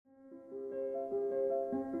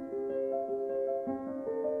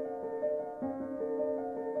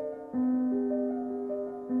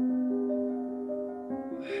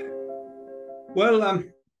Well,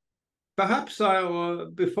 perhaps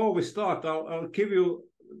before we start, I'll give you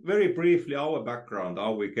very briefly our background,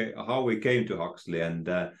 how we came to Huxley, and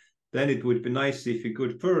then it would be nice if you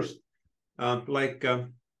could first, like,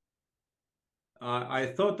 I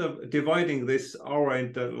thought of dividing this hour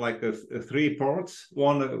into like three parts.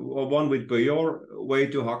 One would be your way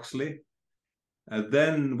to Huxley.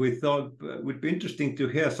 Then we thought it would be interesting to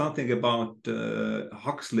hear something about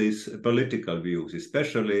Huxley's political views,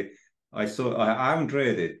 especially I haven't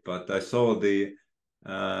read it, but I saw the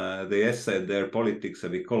essay there, Politics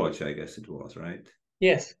of Ecology, I guess it was, right?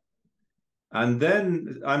 Yes. And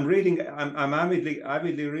then I'm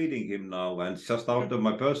avidly reading him now, and just out of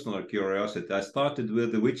my personal curiosity, I started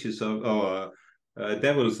with the Witches of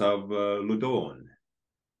Devils of Ludon.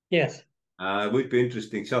 Yes. It would be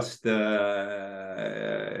interesting just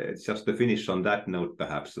to finish on that note,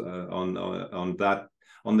 perhaps on that,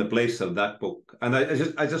 on the place of that book. And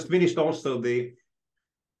I just finished also the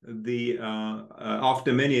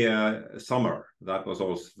after many summer. That was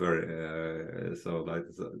also very so that.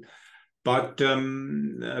 But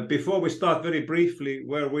before we start, very briefly,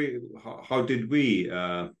 how did we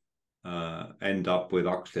end up with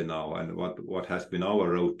Huxley now, and what has been our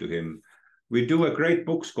road to him? We do a great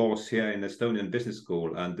books course here in Estonian Business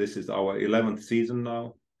School, and this is our 11th season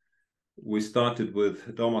now. We started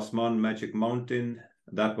with Thomas Mann, Magic Mountain.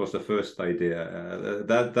 That was the first idea.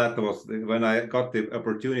 That was when I got the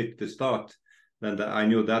opportunity to start. Then I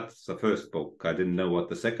knew that's the first book. I didn't know what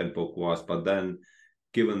the second book was, but then,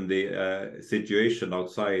 given the situation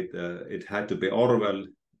outside, it had to be Orwell.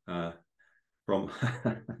 From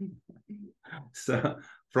so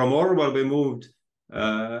from Orwell we moved.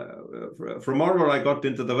 From Orwell I got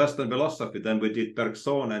into the Western philosophy. Then we did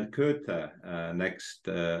Bergson and Goethe next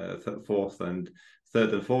third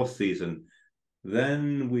and fourth season.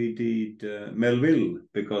 Then we did Melville,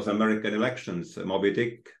 because American elections, Moby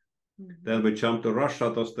Dick. Then we jumped to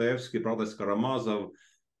Russia, Dostoevsky, Brothers Karamazov.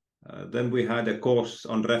 Then we had a course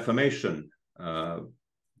on Reformation,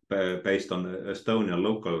 based on an Estonian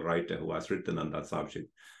local writer who has written on that subject.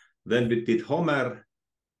 Then we did Homer,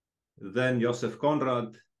 then Joseph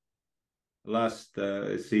Conrad, last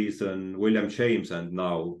season William James, and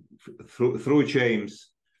now through James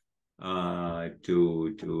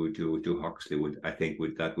to Huxley. I think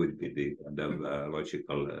that would be the kind of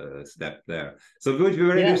logical step there. So it would be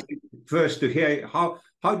very interesting first to hear how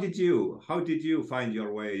did you find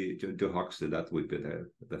your way to Huxley? That would be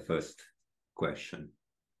the first question.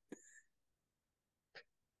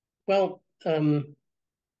 Well,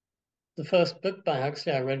 the first book by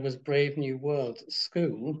Huxley I read was Brave New World at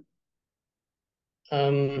school.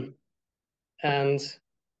 And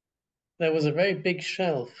there was a very big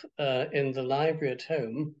shelf in the library at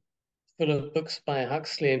home full of books by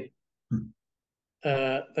Huxley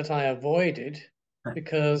that I avoided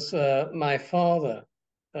because my father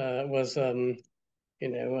was,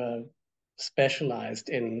 specialized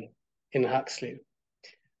in Huxley.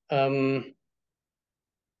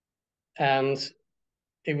 And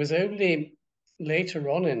it was only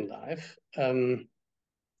later on in life, in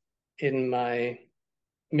my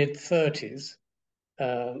mid-30s,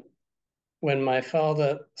 when my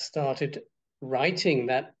father started writing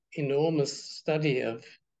that enormous study of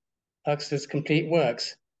Huxley's complete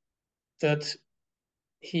works, that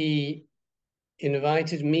he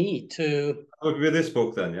invited me to. Would be this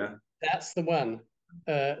book then, yeah. That's the one.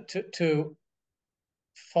 To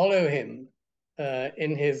follow him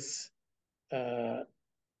in his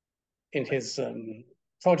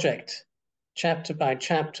project, chapter by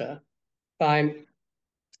chapter, by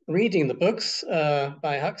reading the books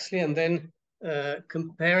by Huxley and then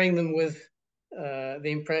comparing them with the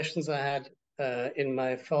impressions I had in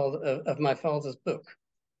my father's book.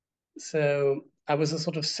 So I was a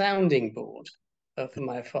sort of sounding board for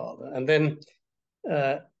my father. And then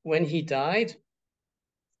when he died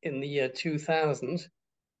in the year 2000,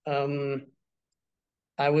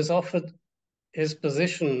 I was offered his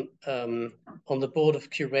position on the board of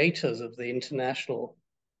curators of the International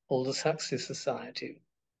Aldous Huxley Society.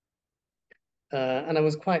 And I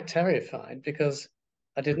was quite terrified because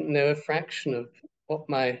I didn't know a fraction of what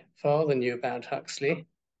my father knew about Huxley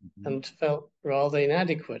and felt rather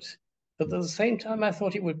inadequate. But at the same time, I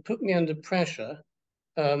thought it would put me under pressure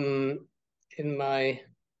in my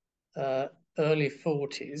early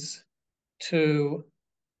 40s to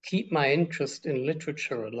keep my interest in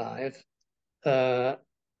literature alive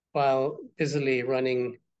while busily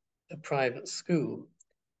running a private school.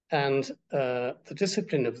 And the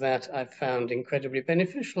discipline of that I've found incredibly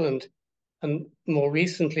beneficial. And more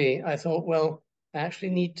recently, I thought, well, I actually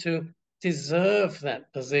need to deserve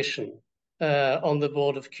that position on the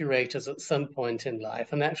board of curators at some point in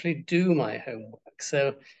life and actually do my homework.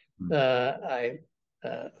 So I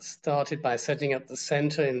started by setting up the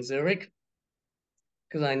center in Zurich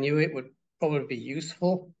because I knew it would probably be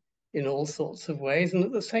useful in all sorts of ways. And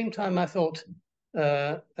at the same time, I thought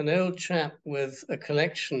an old chap with a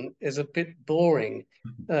collection is a bit boring.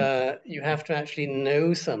 You have to actually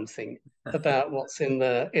know something about what's in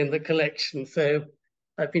the collection. So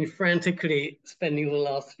I've been frantically spending the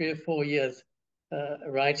last 3 or 4 years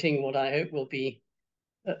writing what I hope will be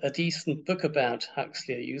a decent book about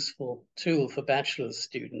Huxley, a useful tool for bachelor's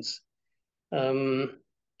students.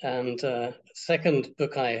 And a second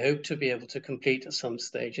book I hope to be able to complete at some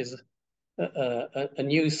stage is a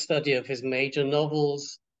new study of his major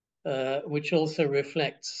novels, which also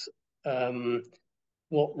reflects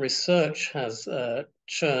what research has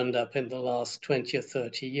churned up in the last 20 or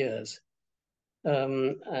 30 years.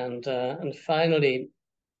 And finally,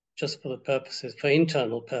 just for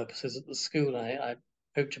internal purposes at the school, I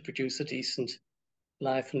hope to produce a decent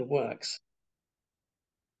life and works.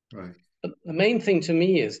 Right. But the main thing to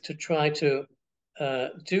me is to try to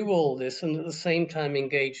do all this and at the same time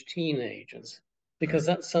engage teenagers, because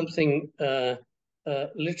that's something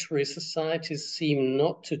literary societies seem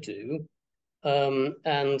not to do.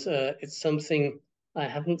 And it's something I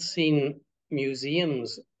haven't seen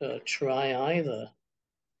museums try either.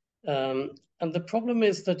 And the problem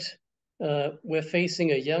is that we're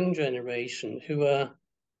facing a young generation who are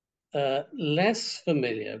less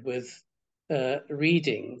familiar with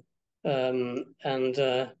reading and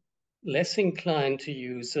less inclined to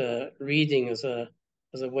use reading as a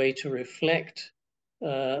way to reflect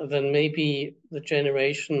than maybe the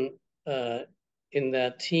generation in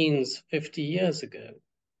their teens 50 years ago.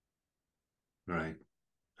 Right.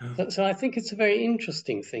 So I think it's a very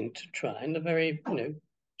interesting thing to try and a very,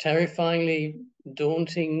 terrifyingly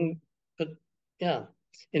daunting, but yeah,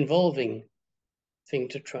 involving thing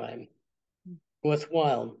to try.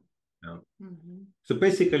 Worthwhile. Yeah. So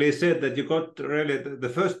basically, you said that you got really the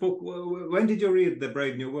first book. When did you read The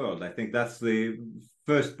Brave New World? I think that's the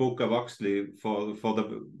first book of Huxley for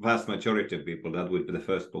the vast majority of people. That would be the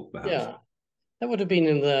first book, perhaps. Yeah, that would have been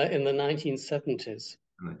in the 1970s.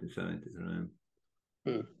 1970s, right?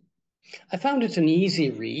 I found it an easy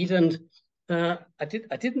read, and I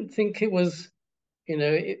didn't think it was,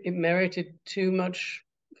 it merited too much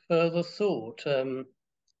further thought.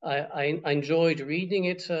 I enjoyed reading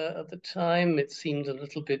it at the time. It seemed a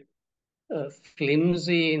little bit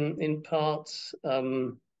flimsy in parts,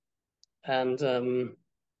 and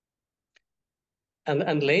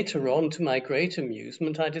later on, to my great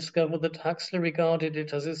amusement, I discovered that Huxley regarded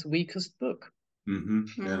it as his weakest book.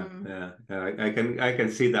 Yeah. I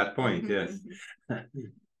can see that point. Yes,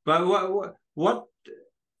 but what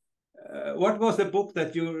was the book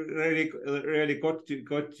that you really got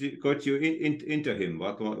you into him?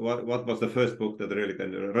 What was the first book that really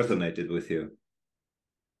kind of resonated with you?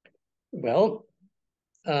 Well,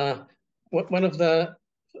 one of the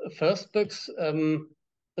first books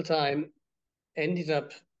that I ended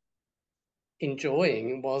up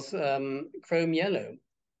enjoying was Chrome Yellow.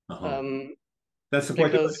 That's a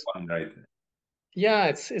quite early one, right? Yeah,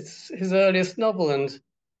 it's his earliest novel, and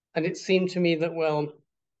it seemed to me that, well,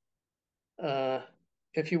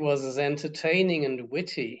 if he was as entertaining and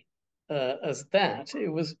witty as that, it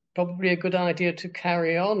was probably a good idea to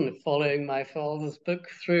carry on following my father's book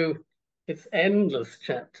through its endless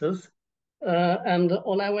chapters. And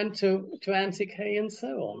on I went to Antic Hay and so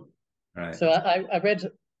on. Right. So I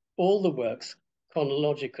read all the works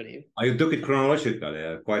chronologically. Oh, you took it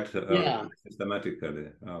chronologically, quite yeah.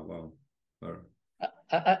 systematically. Oh, wow.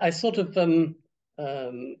 I sort of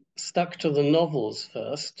stuck to the novels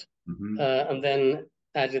first, and then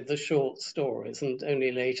added the short stories, and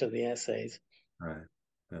only later the essays. Right.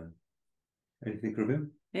 Anything from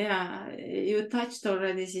him? Yeah, you touched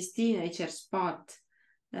already this teenagers part.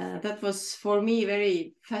 That was for me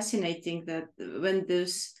very fascinating. That when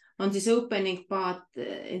on this opening part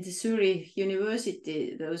in the Zurich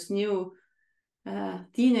University, those new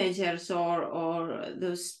teenagers or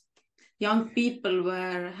those young people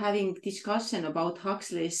were having discussion about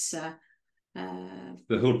Huxley's.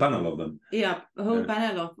 The whole panel of them. Yeah, a whole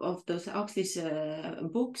panel of those Huxley's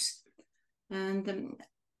books, and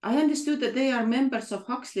I understood that they are members of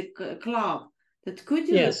Huxley Club. That could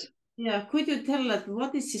you? Yes. Yeah, could you tell us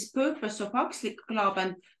what is this purpose of Huxley Club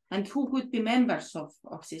and who could be members of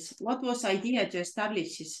this? What was the idea to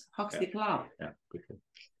establish this Huxley Club? Yeah.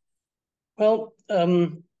 Well,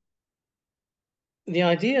 the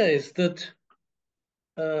idea is that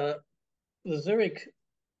the Zurich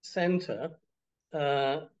Center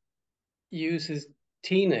uses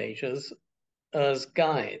teenagers as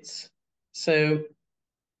guides. So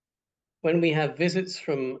when we have visits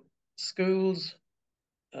from schools,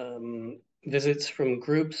 visits from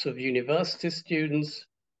groups of university students,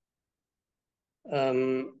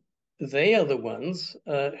 they are the ones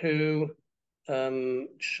who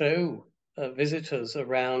show visitors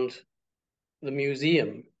around the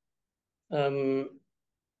museum. The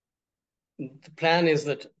plan is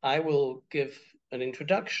that I will give an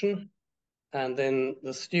introduction, and then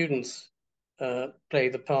the students play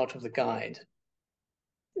the part of the guide.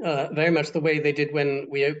 Very much the way they did when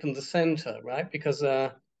we opened the center, right? Because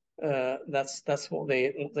that's what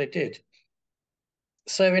they did.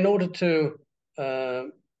 So in order to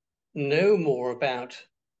know more about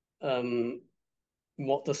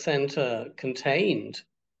what the center contained,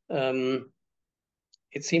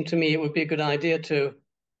 it seemed to me it would be a good idea to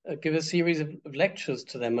give a series of lectures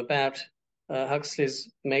to them about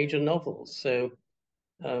Huxley's major novels. So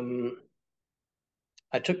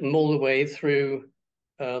I took them all the way through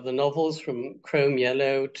the novels from Chrome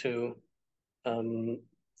Yellow to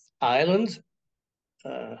Ireland.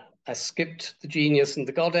 I skipped The Genius and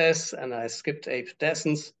the Goddess, and I skipped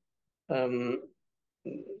Apodescence,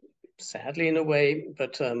 sadly in a way,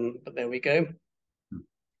 but there we go.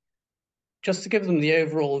 Just to give them the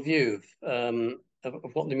overall view of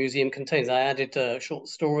what the museum contains, I added short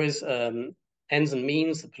stories, Ends and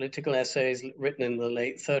Means, the political essays written in the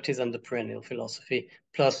late 30s under perennial philosophy,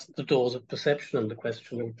 plus The Doors of Perception and the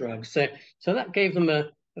Question of Drugs. So that gave them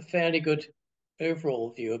a fairly good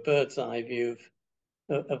overall view, a bird's eye view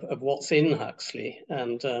of what's in Huxley.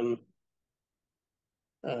 And to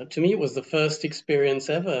me, it was the first experience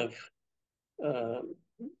ever of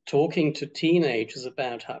talking to teenagers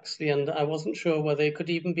about Huxley, and I wasn't sure whether it could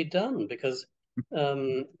even be done, because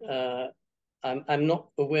I'm not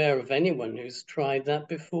aware of anyone who's tried that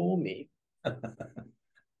before me.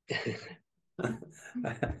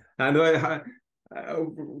 And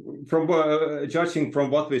from judging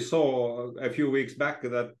from what we saw a few weeks back,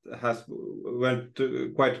 that has went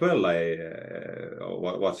quite well.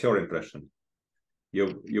 What's your impression?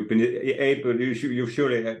 You've been able. You've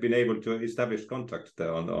surely been able to establish contact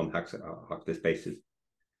on Huxley's basis.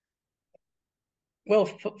 Well,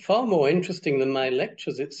 far more interesting than my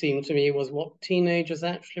lectures, it seemed to me, was what teenagers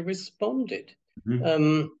actually responded.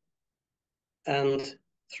 Mm-hmm. And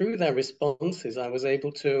through their responses, I was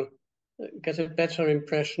able to get a better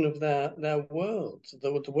impression of their world,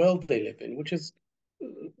 the world they live in, which is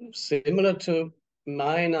similar to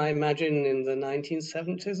mine, I imagine, in the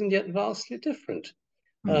 1970s, and yet vastly different.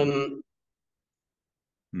 Mm-hmm.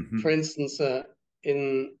 For instance,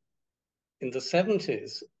 in the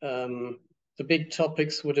 70s, the big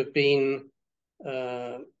topics would have been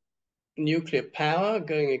nuclear power,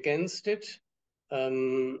 going against it,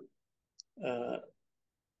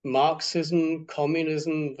 Marxism,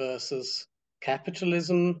 communism versus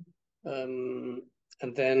capitalism, and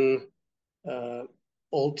then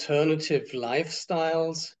alternative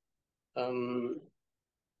lifestyles,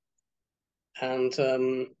 and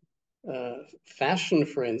fashion,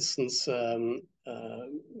 for instance,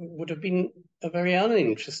 would have been a very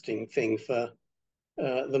uninteresting thing for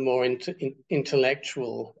the more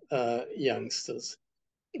intellectual youngsters.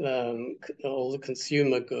 All the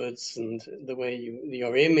consumer goods and the way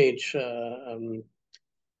your image and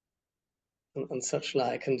such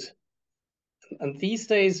like, and these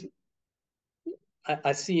days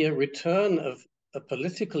I see a return of a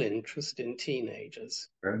political interest in teenagers.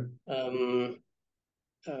 Right.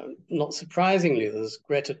 Not surprisingly, there's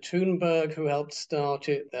Greta Thunberg who helped start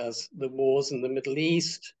it. There's the wars in the Middle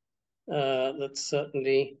East that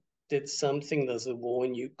certainly did something. There's a war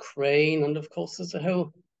in Ukraine, and of course there's a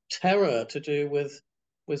whole terror to do with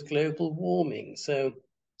global warming. So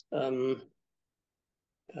I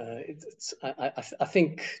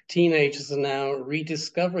think teenagers are now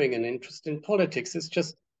rediscovering an interest in politics. It's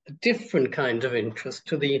just a different kind of interest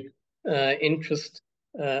to the interest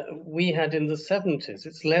we had in the 70s.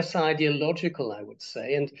 It's less ideological, I would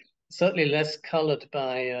say, and certainly less colored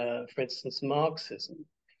by, for instance, Marxism.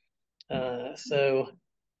 So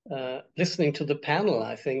listening to the panel,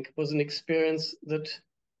 I think, was an experience that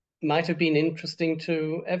might have been interesting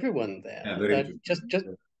to everyone there. Yeah,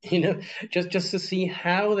 just to see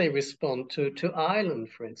how they respond to Ireland,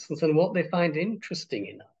 for instance, and what they find interesting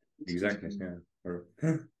in Ireland. Exactly.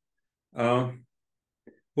 Yeah.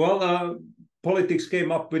 Politics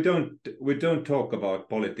came up. We don't talk about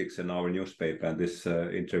politics in our newspaper, and this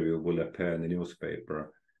interview will appear in the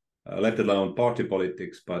newspaper. Let alone party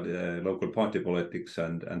politics, but local party politics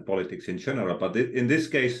and politics in general. But in this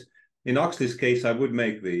case, in Huxley's case, I would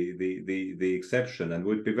make the exception and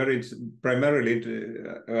would be very primarily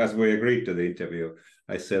as we agreed to the interview.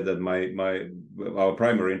 I said that our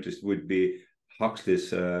primary interest would be Huxley's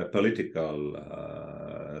political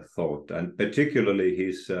thought, and particularly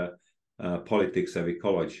his politics of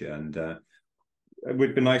ecology. And it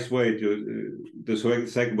would be a nice way to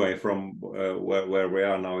segue from where we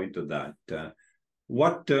are now into that.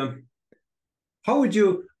 How would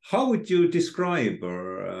you describe,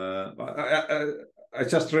 or I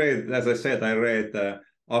just read, as I said, I read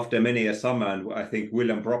After Many a Summer, and I think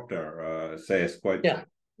William Proctor says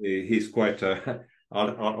he's quite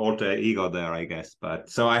alter ego there, I guess. But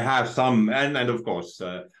so I have some, and of course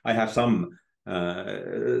I have some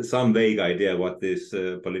vague idea what these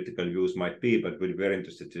political views might be, but we're very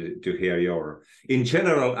interested to hear your, in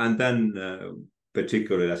general, and then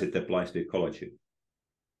particularly as it applies to ecology.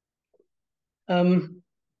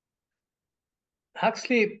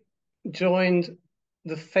 Huxley joined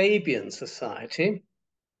the Fabian Society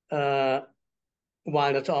while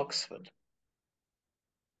at Oxford.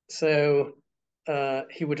 So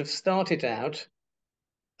he would have started out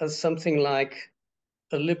as something like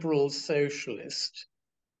a liberal socialist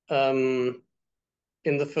in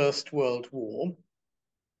the First World War.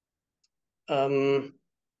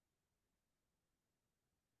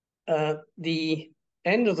 The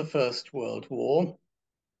end of the First World War,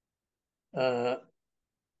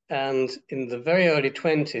 and in the very early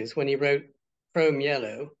 20s, when he wrote Chrome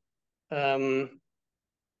Yellow,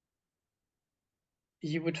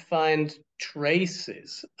 you would find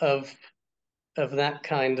traces of that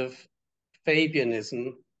kind of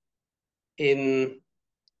Fabianism in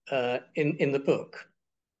the book.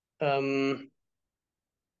 For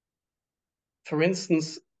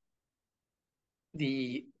instance,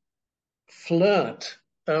 the flirt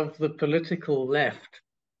of the political left,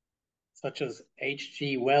 such as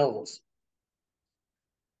H.G. Wells,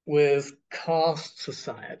 with caste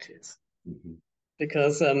societies. Mm-hmm.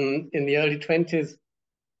 Because in the early 20s,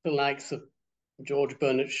 the likes of George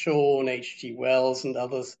Bernard Shaw and H.G. Wells and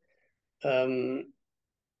others thought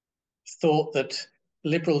that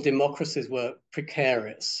liberal democracies were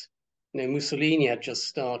precarious. You know, Mussolini had just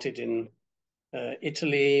started in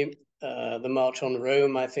Italy. The March on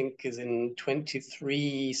Rome, I think, is in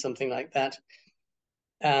 23, something like that.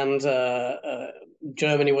 And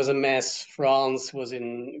Germany was a mess. France was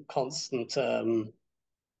in constant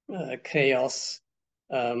chaos.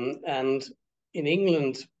 And in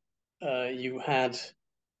England, you had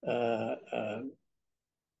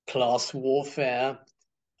class warfare.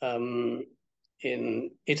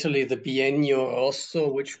 In Italy, the Biennio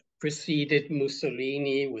Rosso, which preceded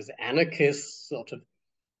Mussolini, was anarchists, sort of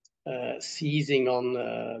seizing on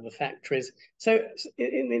the factories. So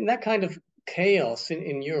in that kind of chaos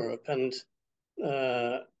in Europe, and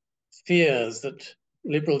fears that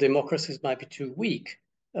liberal democracies might be too weak,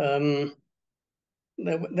 there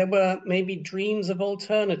were maybe dreams of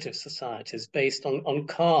alternative societies based on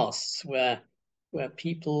castes, where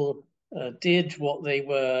people did what they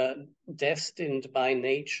were destined by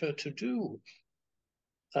nature to do.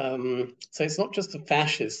 So it's not just the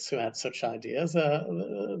fascists who had such ideas.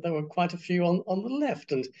 There were quite a few on the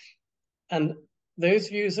left, and those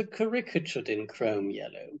views are caricatured in Chrome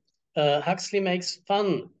Yellow. Huxley makes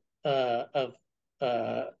fun of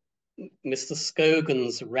Mr.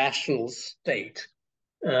 Scogan's rational state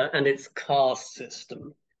and its caste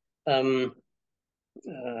system.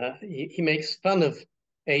 He makes fun of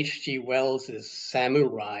H.G. Wells's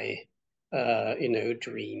samurai,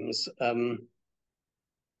 dreams.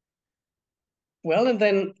 Well, and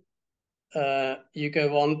then you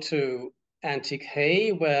go on to Antic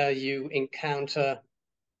Hay, where you encounter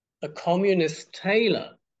a communist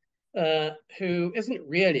tailor who isn't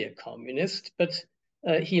really a communist, but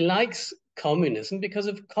he likes communism because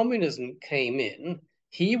if communism came in,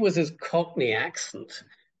 he with his Cockney accent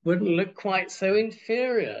wouldn't look quite so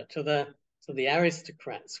inferior to the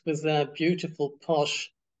aristocrats with their beautiful,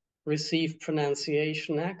 posh, received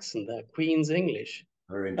pronunciation accent, their Queen's English.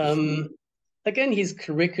 Very interesting. Again, he's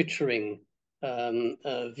caricaturing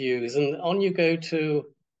views, and on you go to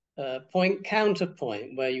Point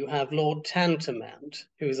Counterpoint, where you have Lord Tantamount,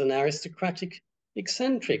 who is an aristocratic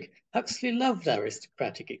eccentric. Huxley loved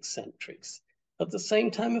aristocratic eccentrics. At the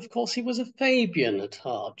same time, of course, he was a Fabian at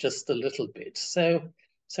heart, just a little bit. So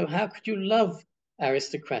how could you love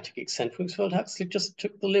aristocratic eccentrics? Well, Huxley just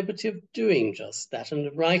took the liberty of doing just that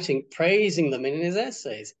and writing, praising them in his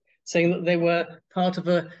essays, saying that they were part of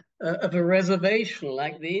a reservation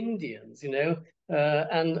like the Indians, and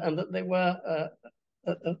that they were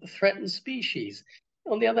a threatened species.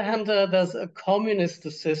 On the other hand, there's a communist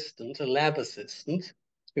assistant, a lab assistant,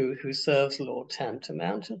 who serves Lord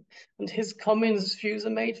Tantamount, and his communist views are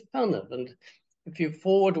made fun of. And if you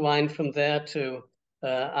forward wind from there to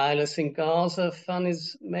Eylas in Gaza, fun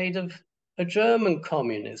is made of a German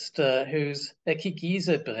communist who's Ecki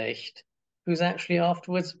Giesebrecht, who's actually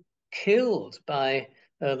afterwards killed by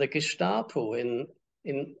the Gestapo in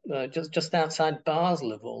just outside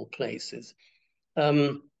Basel, of all places.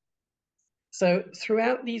 So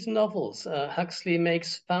throughout these novels, Huxley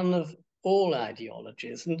makes fun of all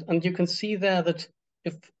ideologies, and you can see there that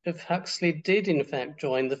if Huxley did in fact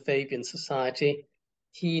join the Fabian Society,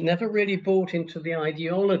 he never really bought into the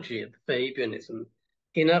ideology of Fabianism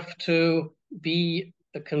enough to be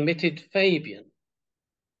a committed Fabian.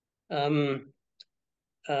 And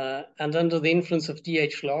under the influence of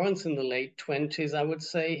D.H. Lawrence in the late 20s, I would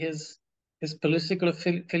say his political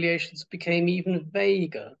affiliations became even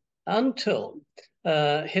vaguer until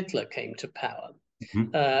Hitler came to power.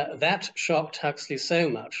 Mm-hmm. That shocked Huxley so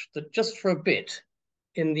much that just for a bit,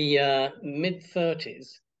 in the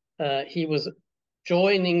mid-30s, he was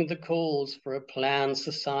joining the calls for a planned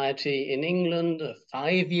society in England, a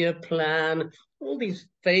 5-year plan, all these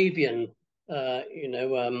Fabian,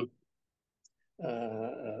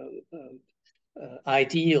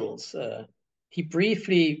 ideals. He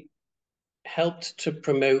briefly helped to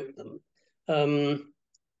promote them.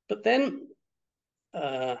 But then,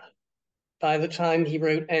 by the time he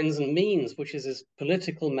wrote Ends and Means, which is his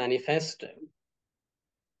political manifesto,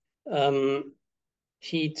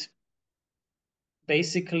 he'd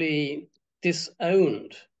basically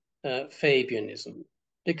disowned Fabianism,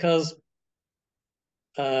 because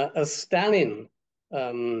as Stalin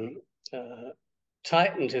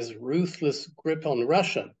tightened his ruthless grip on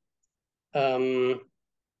Russia, and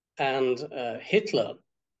Hitler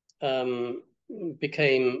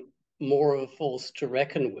became more of a force to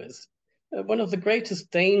reckon with, one of the greatest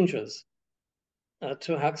dangers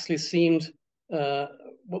to Huxley seemed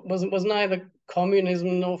was neither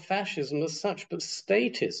communism nor fascism as such, but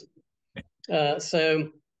statism.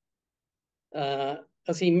 So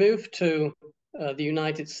as he moved to the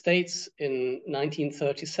United States in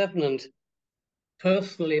 1937 and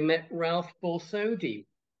personally met Ralph Borsodi,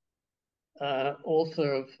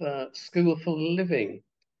 author of School for Living,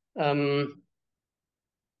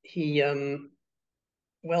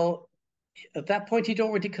 well, at that point, he'd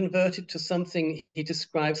already converted to something he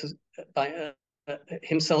describes as, by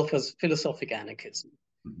himself as philosophic anarchism.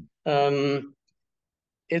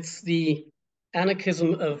 It's the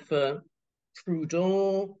anarchism of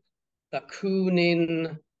Proudhon,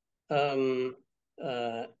 Bakunin,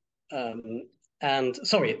 and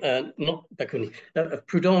sorry, not Bakunin,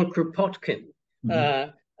 Proudhon, Kropotkin,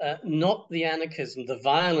 not the anarchism, the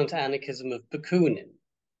violent anarchism of Bakunin,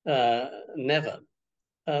 never.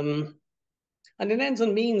 And in Ends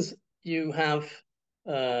and Means, you have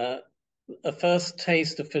a first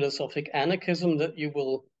taste of philosophic anarchism that you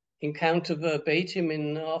will encounter verbatim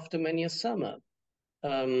in After Many a Summer.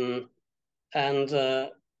 And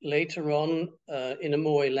later on, in a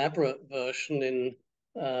more elaborate version in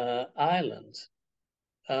Ireland,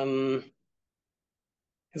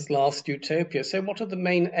 his last Utopia. So what are the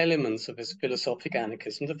main elements of his philosophic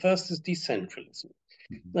anarchism? The first is decentralism.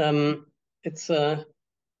 It's a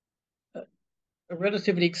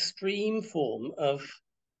relatively extreme form of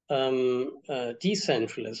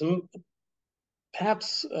decentralism.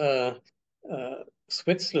 Perhaps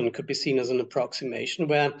Switzerland could be seen as an approximation,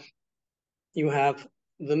 where you have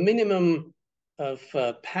the minimum of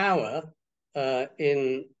power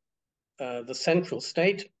in the central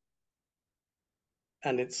state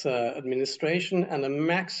and its administration, and a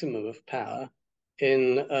maximum of power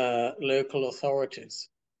in local authorities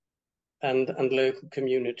and local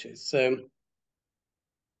communities. So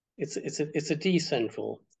it's a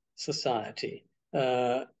decentral society.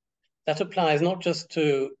 That applies not just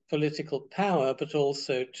to political power, but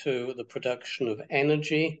also to the production of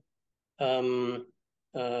energy, the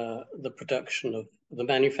production of the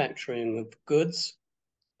manufacturing of goods,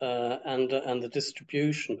 and the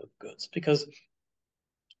distribution of goods. Because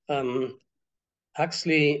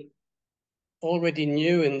Huxley already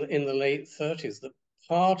knew in the late 30s that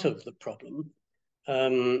part of the problem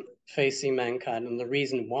facing mankind, and the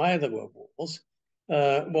reason why there were wars,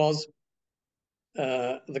 was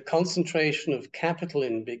the concentration of capital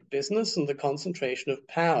in big business and the concentration of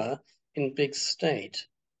power in big state.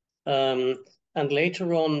 And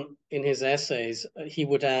later on in his essays, he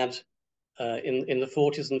would add in the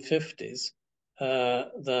 40s and 50s,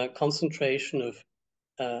 the concentration of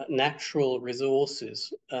natural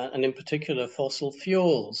resources, and in particular fossil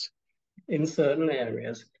fuels in certain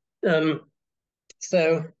areas.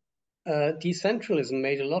 So decentralism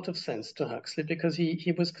made a lot of sense to Huxley, because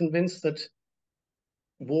he was convinced that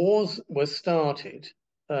wars were started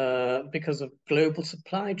because of global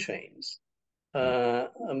supply chains.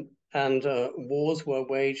 And wars were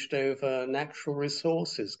waged over natural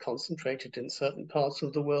resources concentrated in certain parts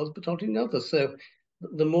of the world, but not in others. So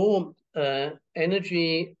the more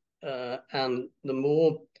energy and the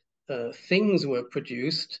more things were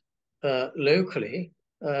produced locally,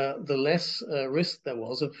 the less risk there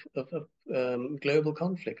was of global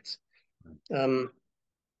conflicts.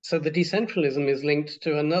 So the decentralism is linked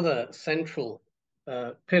to another central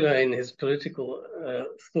pillar in his political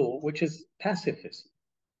thought, which is pacifism.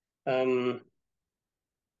 And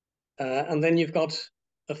then you've got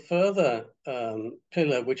a further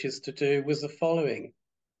pillar, which is to do with the following.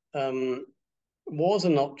 Wars are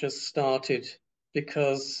not just started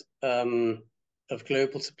because of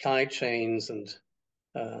global supply chains and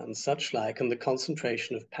such like, and the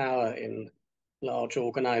concentration of power in large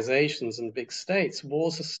organizations and big states.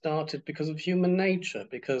 Wars are started because of human nature,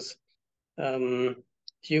 because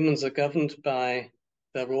humans are governed by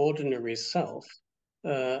their ordinary self,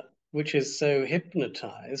 which is so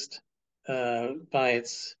hypnotized by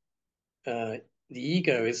its, the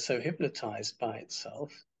ego is so hypnotized by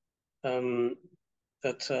itself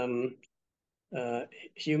that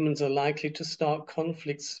humans are likely to start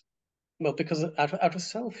conflicts, well, because out of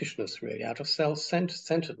selfishness, really, out of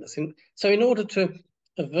self-centeredness. So in order to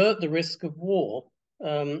avert the risk of war,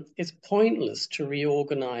 it's pointless to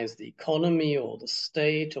reorganize the economy or the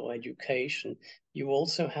state or education. You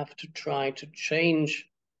also have to try to change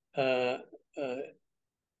the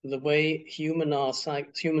way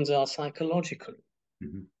humans are psychologically.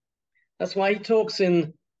 Mm-hmm. That's why he talks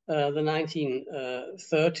in the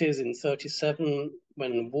 1930s, in 1937,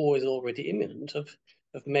 when war is already imminent, of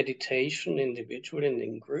meditation, individually and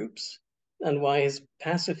in groups, and why his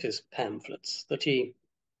pacifist pamphlets that he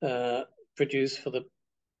produced for the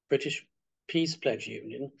British Peace Pledge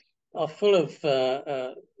Union are full of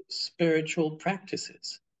spiritual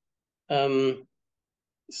practices. So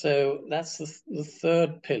that's the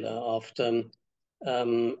third pillar after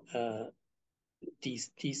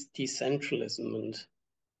decentralism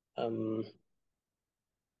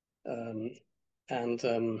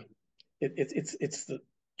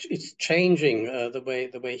it's changing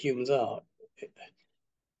the way humans are.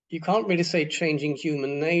 You can't really say changing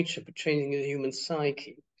human nature, but changing the human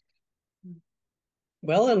psyche.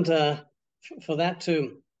 Well, and for that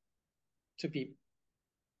to be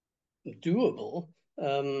doable,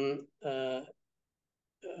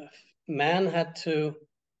 man had to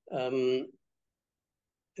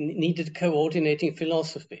needed a coordinating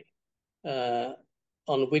philosophy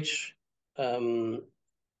on which a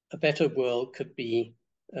better world could be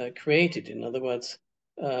created. In other words,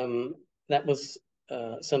 that was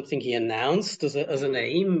something he announced as an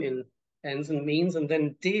aim in Ends and Means, and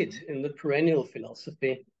then did in the Perennial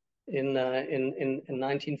Philosophy in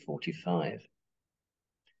 1945.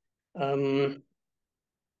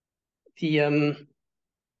 The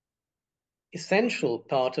essential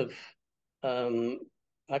part of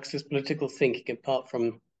Huxley's political thinking, apart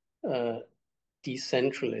from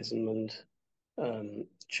decentralism and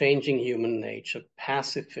changing human nature,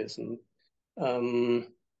 pacifism,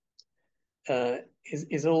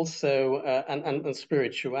 is also, and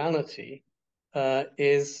spirituality,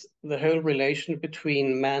 is the whole relation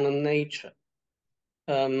between man and nature.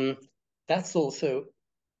 That's also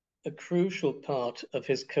a crucial part of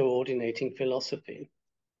his coordinating philosophy.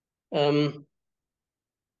 In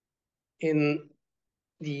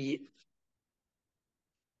the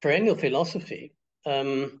Perennial Philosophy,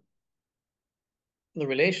 the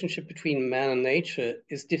relationship between man and nature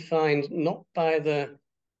is defined not by the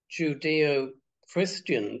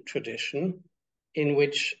Judeo-Christian tradition, in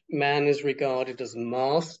which man is regarded as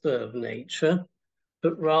master of nature,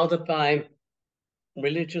 but rather by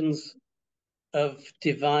religions of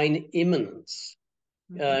divine immanence.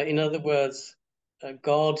 In other words,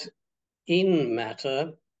 God in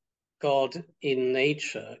matter, God in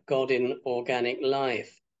nature, God in organic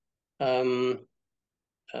life.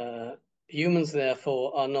 Humans,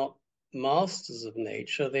 therefore, are not masters of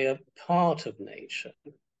nature, they are part of nature.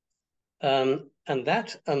 And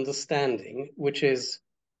that understanding, which is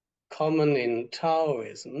common in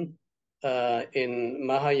Taoism, in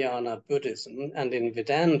Mahayana Buddhism, and in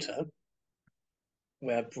Vedanta,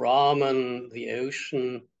 where Brahman, the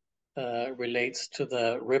ocean, relates to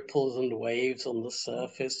the ripples and waves on the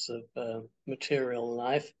surface of material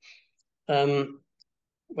life.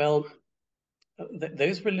 Well,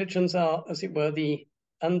 those religions are, as it were, the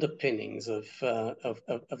underpinnings of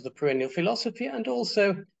the perennial philosophy, and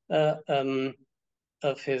also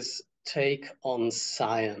of his take on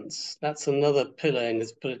science. That's another pillar in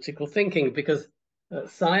his political thinking, because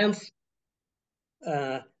science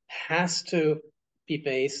has to be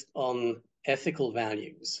based on ethical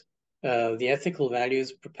values. The ethical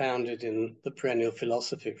values propounded in the perennial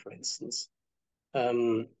philosophy, for instance,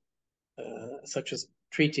 such as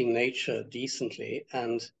treating nature decently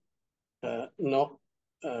and not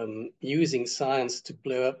using science to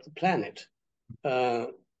blow up the planet,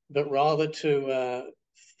 but rather to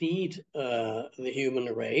feed the human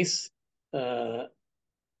race,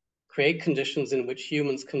 create conditions in which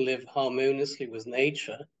humans can live harmoniously with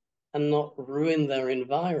nature and not ruin their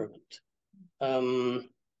environment, and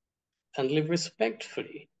live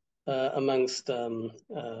respectfully amongst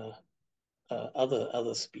other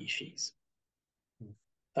species.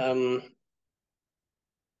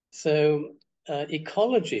 So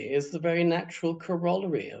ecology is the very natural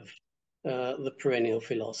corollary of the perennial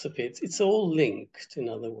philosophy. It's all linked, in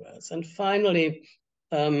other words. And finally,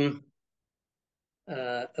 a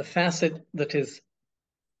facet that is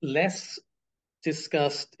less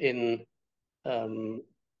discussed in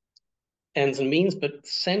ends and means, but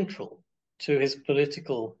central to his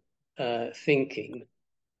political thinking,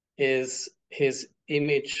 is his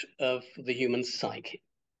image of the human psyche.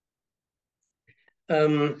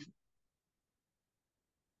 The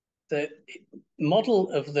model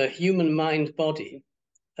of the human mind-body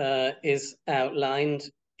is outlined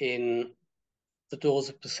in The Doors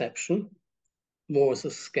of Perception, more as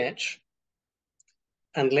a sketch,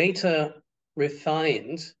 and later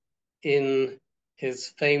refined in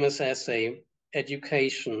his famous essay,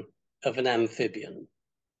 Education of an Amphibian.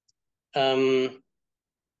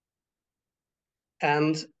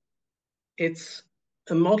 And it's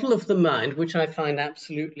a model of the mind which I find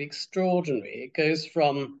absolutely extraordinary. It goes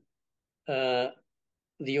from the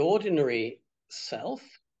ordinary self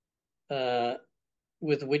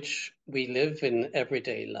with which we live in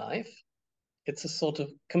everyday life. It's a sort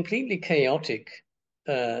of completely chaotic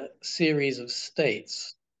series of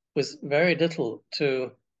states with very little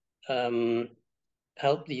to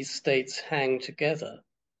help these states hang together,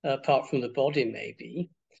 apart from the body, maybe.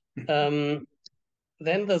 Then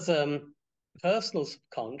there's personal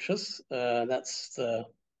subconscious, that's the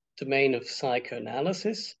domain of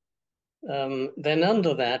psychoanalysis. Then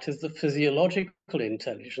under that is the physiological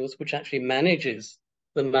intelligence, which actually manages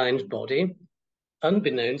the mind-body,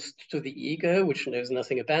 unbeknownst to the ego, which knows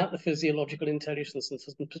nothing about the physiological intelligence and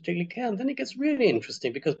doesn't particularly care. And then it gets really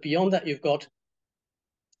interesting, because beyond that, you've got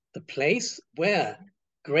the place where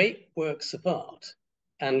great works of art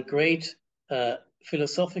and great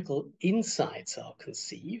philosophical insights are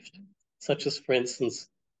conceived, such as, for instance,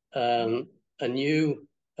 a new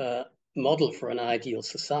model for an ideal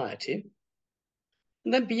society.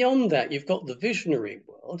 And then beyond that, you've got the visionary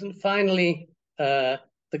world, and finally, the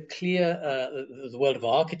clear, the world of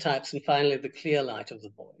archetypes, and finally, the clear light of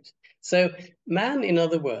the void. So man, in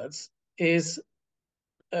other words, is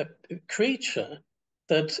a creature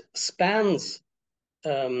that spans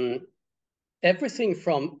everything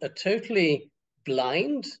from a totally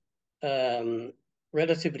blind,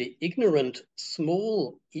 relatively ignorant,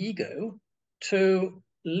 small ego to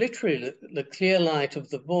literally the clear light of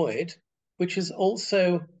the void, which is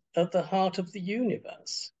also at the heart of the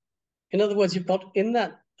universe. In other words, you've got in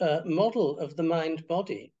that model of the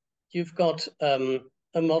mind-body, you've got a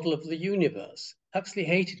model of the universe. Huxley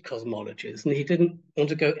hated cosmologies, and he didn't want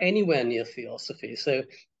to go anywhere near theosophy, so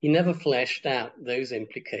he never fleshed out those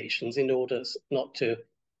implications in order not to,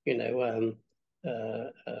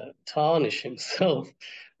 tarnish himself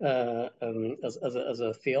as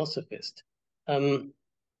a theosophist.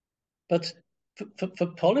 But for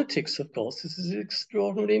politics, of course, this is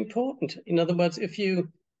extraordinarily important. In other words, if you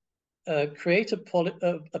create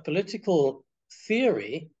a political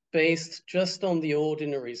theory based just on the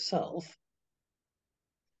ordinary self,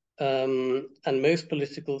 and most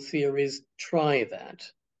political theories try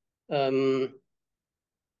that,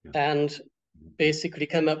 and basically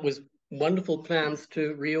come up with wonderful plans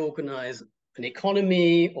to reorganize an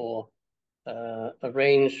economy or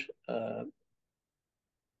arrange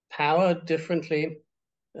power differently,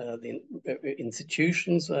 the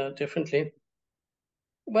institutions differently.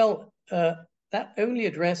 Well, that only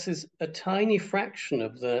addresses a tiny fraction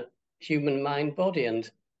of the human mind-body.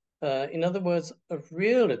 And in other words, a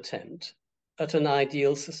real attempt at an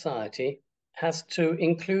ideal society has to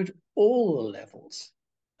include all the levels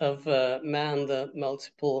of man, the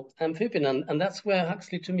multiple amphibian. And that's where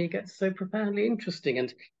Huxley, to me, gets so profoundly interesting.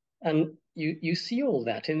 And you see all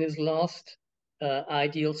that in his last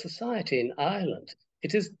ideal society in Ireland.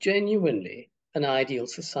 It is genuinely an ideal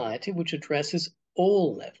society which addresses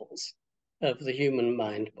all levels of the human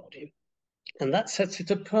mind-body. And that sets it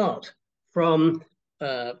apart from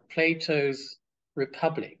Plato's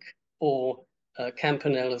Republic, or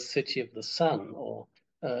Campanella's City of the Sun, or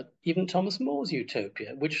even Thomas More's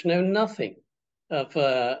Utopia, which know nothing of,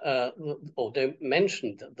 or don't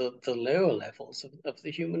mention the lower levels of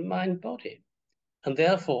the human mind-body. And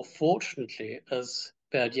therefore, fortunately, as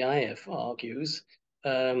Berdyaev argues,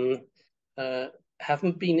 haven't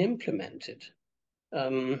been implemented.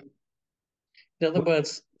 In other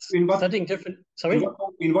words, studying different. Sorry.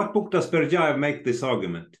 In what book does Berdyaev make this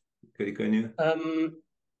argument? Can you?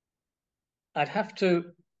 I'd have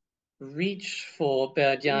to reach for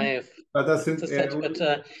Berdyaev,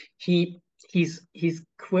 but he's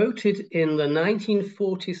quoted in the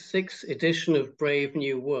 1946 edition of Brave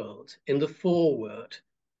New World in the foreword.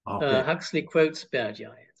 Okay. Huxley quotes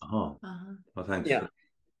Berdyaev. Well, thanks. Yeah.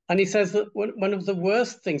 And he says that one of the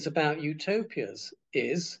worst things about utopias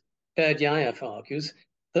is, Berdyaev argues,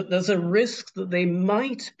 that there's a risk that they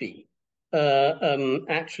might be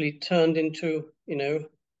actually turned into,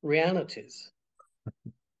 realities.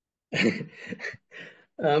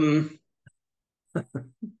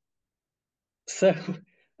 So,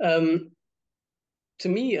 to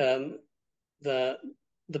me, the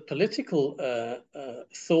political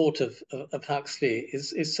thought of Huxley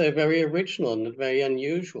is so very original and very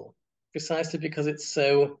unusual, precisely because it's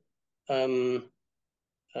so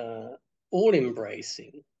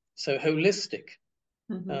all-embracing, so holistic.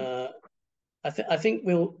 Mm-hmm. I think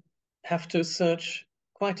we'll have to search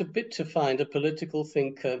quite a bit to find a political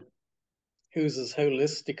thinker who's as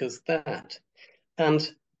holistic as that.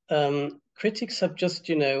 And critics have just,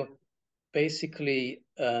 basically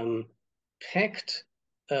pecked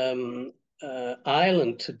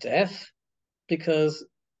Ireland to death because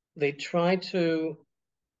they try to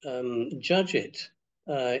judge it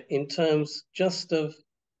in terms just of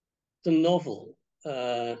the novel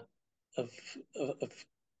of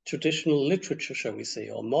traditional literature, shall we say,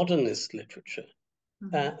 or modernist literature.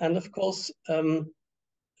 Mm-hmm. And of course,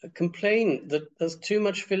 complain that there's too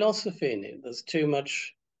much philosophy in it, there's too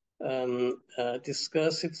much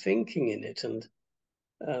discursive thinking in it. And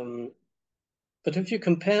but if you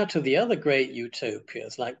compare to the other great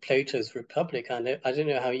utopias like Plato's Republic, I don't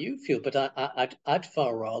know how you feel, but I'd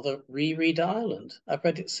far rather reread Ireland. I've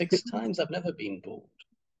read it 6 times. I've never been bored.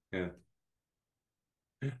 Yeah,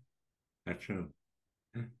 that's true.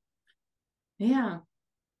 Yeah,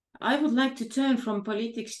 I would like to turn from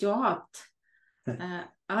politics to art.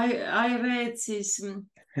 I read this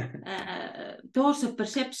Doors of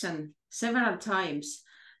Perception several times,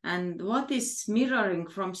 and what is mirroring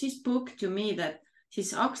from this book to me, that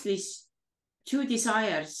this Huxley's 2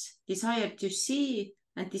 desires, desire to see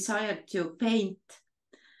and desire to paint.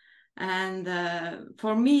 And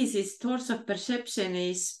for me, this Doors of Perception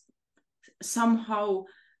is somehow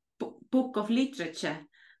book of literature.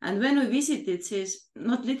 And when we visited this,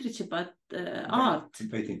 not literature, but art,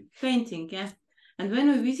 painting, yeah. And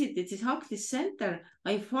when we visited this Huxley Center,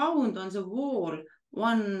 I found on the wall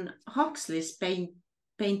one Huxley's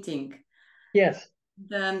painting. Yes.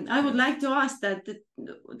 I would like to ask that,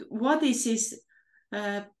 what is this?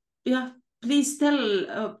 Please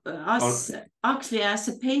tell us Huxley as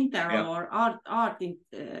a painter, yeah, or art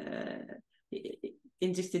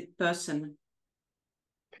interested person.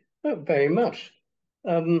 Oh, very much.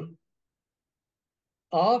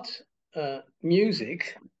 Art,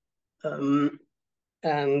 music, and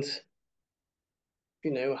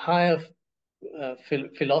higher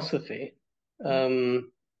philosophy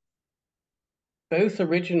both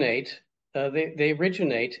originate. They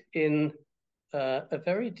originate in a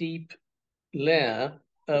very deep layer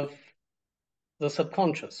of the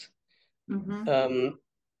subconscious. Mm-hmm.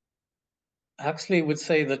 Huxley would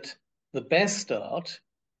say that the best art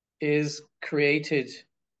is created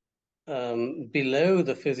below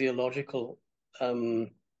the physiological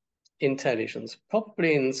intelligence,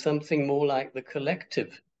 probably in something more like the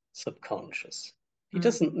collective subconscious. He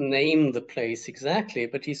doesn't name the place exactly,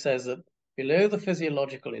 but he says that below the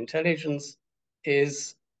physiological intelligence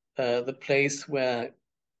is the place where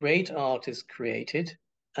great art is created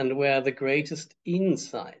and where the greatest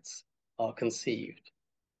insights are conceived.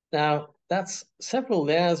 Now, that's several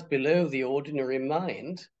layers below the ordinary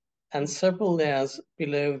mind and several layers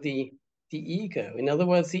below the ego. In other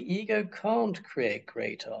words, the ego can't create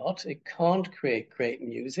great art, it can't create great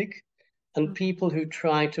music, and people who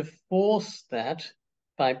try to force that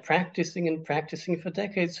by practicing and practicing for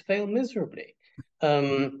decades fail miserably.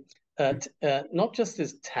 Not just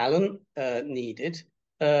is talent needed,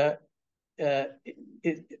 there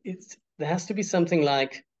has to be something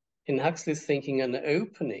like, in Huxley's thinking, an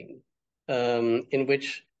opening in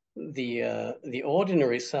which the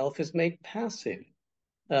ordinary self is made passive,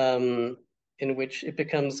 in which it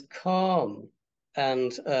becomes calm,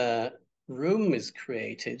 and room is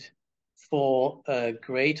created for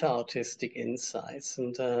great artistic insights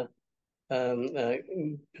and a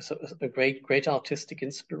great artistic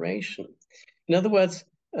inspiration. In other words,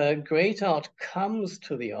 great art comes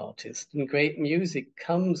to the artist, and great music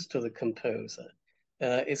comes to the composer.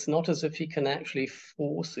 It's not as if he can actually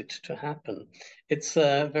force it to happen. It's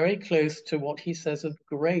very close to what he says of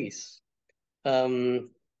grace. In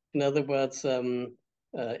other words,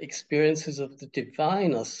 experiences of the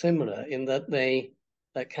divine are similar in that they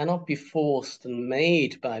cannot be forced and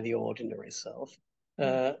made by the ordinary self.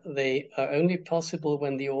 They are only possible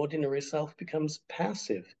when the ordinary self becomes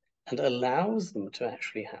passive and allows them to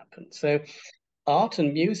actually happen. So art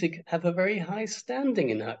and music have a very high standing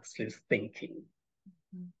in Huxley's thinking.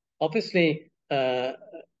 Obviously,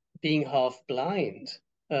 being half blind,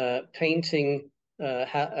 painting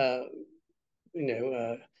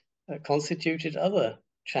constituted other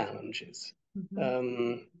challenges,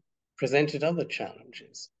 presented other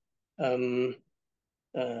challenges.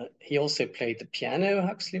 He also played the piano,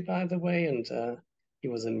 Huxley, by the way, and he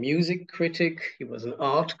was a music critic. He was an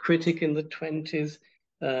art critic in the 20s,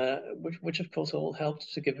 which of course all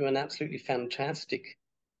helped to give him an absolutely fantastic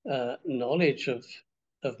knowledge of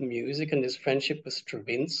music. And his friendship with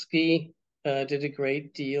Stravinsky did a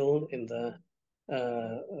great deal in the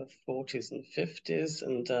 40s and 50s,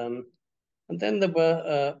 and then there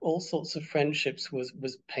were all sorts of friendships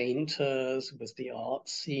with painters, with the art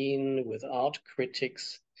scene, with art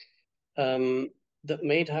critics, that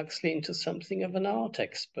made Huxley into something of an art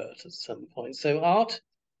expert at some point. So art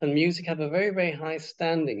and music have a very, very high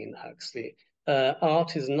standing in Huxley.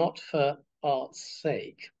 Art is not for art's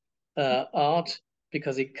sake. Art,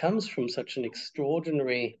 because it comes from such an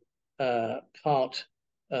extraordinary part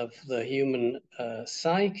of the human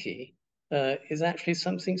psyche, is actually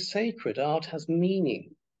something sacred. Art has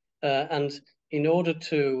meaning. And in order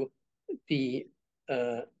to be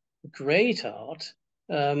great art,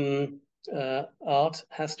 art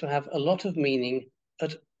has to have a lot of meaning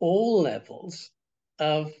at all levels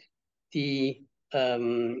of the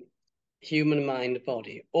human mind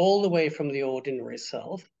body, all the way from the ordinary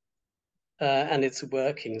self and its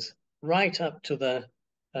workings, right up to the,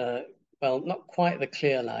 well, not quite the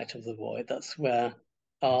clear light of the void. That's where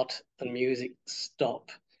art and music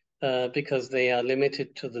stop, because they are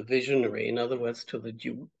limited to the visionary, in other words, to the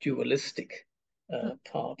dualistic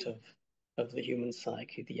part of the human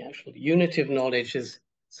psyche. The actual unity of knowledge is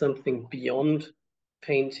something beyond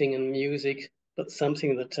painting and music, but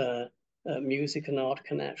something that music and art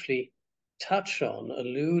can actually touch on,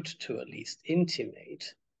 allude to, at least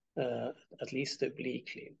intimate, at least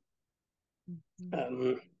obliquely.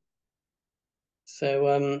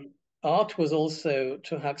 So art was also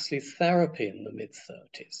to Huxley therapy in the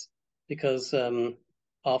mid-30s, because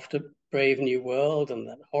after Brave New World and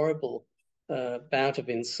that horrible bout of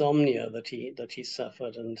insomnia that he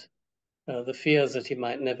suffered, and the fears that he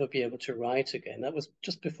might never be able to write again, that was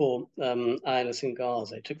just before Eyeless in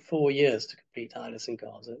Gaza. It took 4 years to complete Eyeless in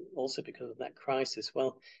Gaza, also because of that crisis.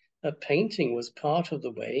 Well, painting was part of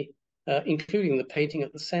the way, including the painting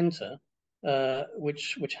at the center,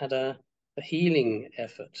 which had a healing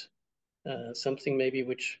effort, something maybe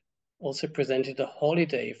which also presented a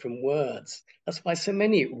holiday from words. That's why so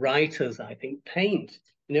many writers, I think, paint,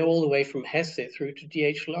 all the way from Hesse through to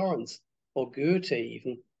D.H. Lawrence or Goethe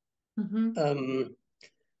even.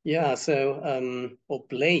 Yeah, so, or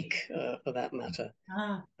Blake, for that matter.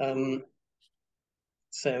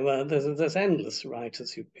 So there's endless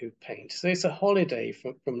writers who paint. So it's a holiday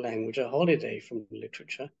from language, a holiday from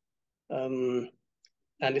literature. And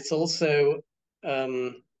it's also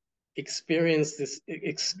experienced this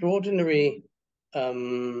extraordinary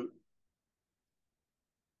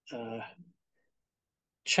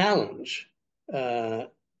challenge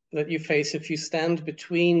that you face if you stand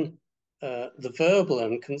between the verbal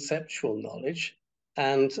and conceptual knowledge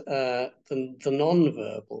and the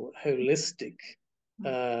non-verbal, holistic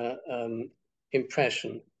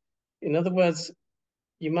impression. In other words,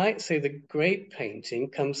 you might say that great painting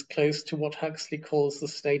comes close to what Huxley calls the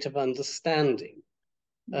state of understanding,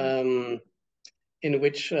 in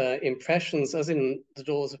which impressions, as in the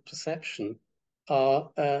doors of perception,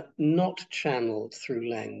 are not channeled through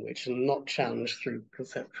language and not challenged through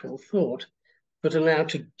conceptual thought, but are now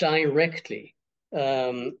to directly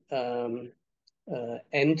enter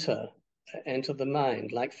the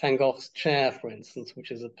mind, like Van Gogh's chair, for instance,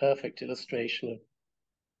 which is a perfect illustration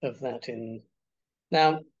of that.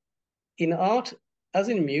 Now, in art, as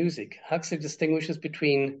in music, Huxley distinguishes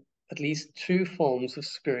between at least two forms of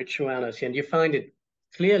spirituality, and you find it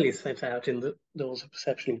clearly set out in the Laws of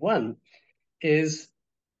Perception. One is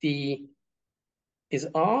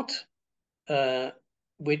art,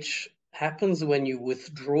 which happens when you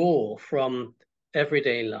withdraw from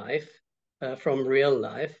everyday life, from real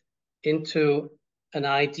life, into an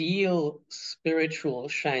ideal spiritual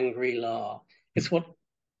Shangri-La. It's what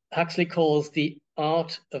Huxley calls the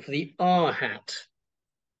art of the Arhat,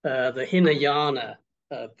 the Hinayana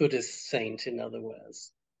Buddhist saint, in other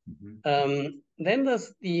words. Then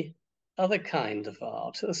there's the other kind of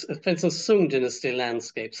art. For instance, Sung Dynasty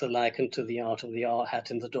landscapes are likened to the art of the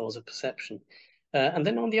Arhat in the Doors of Perception. And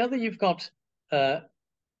then on the other, you've got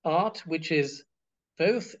art which is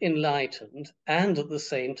both enlightened and at the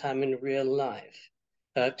same time in real life.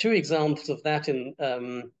 Two examples of that in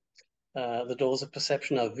the Doors of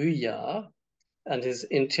Perception are Vuillard and his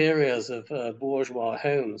interiors of bourgeois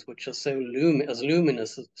homes, which are so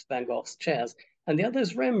luminous as Van Gogh's chairs. And the other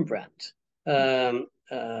is Rembrandt, the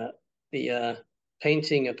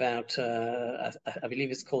painting about, I believe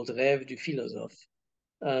it's called Rêve du Philosophe,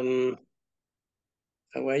 where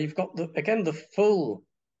you've got, again, the full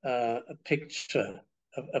picture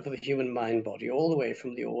of the human mind body, all the way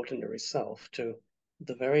from the ordinary self to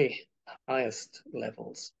the very highest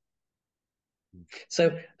levels.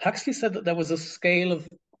 So Huxley said that there was a scale of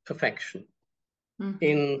perfection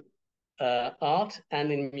in art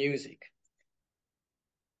and in music.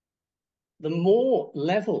 The more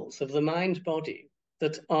levels of the mind body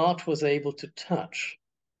that art was able to touch,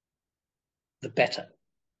 the better.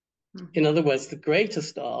 In other words, the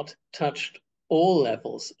greatest art touched all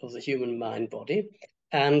levels of the human mind body,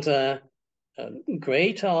 and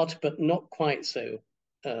great art, but not quite so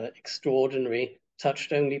extraordinary,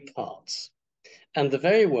 touched only parts. And the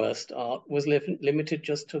very worst art was limited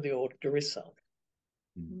just to the ordinary self.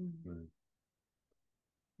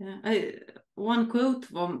 Yeah, one quote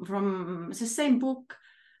from the same book,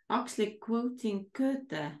 actually quoting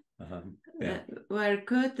Goethe, where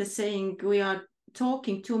Goethe is saying, we are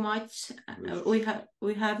talking too much, we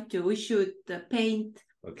should paint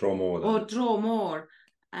or draw more,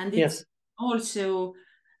 and it's also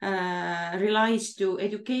relies to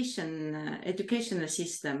educational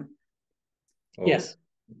system. Yes.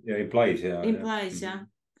 Yeah, implies,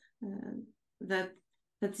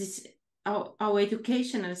 that is our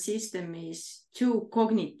educational system is too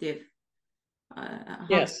cognitive.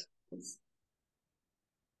 Yes.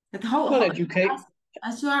 That how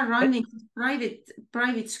as you are running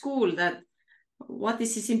private school, that what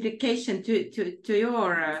is its implication to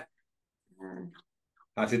your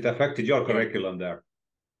has it affected your curriculum there?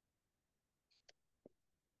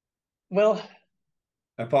 Well,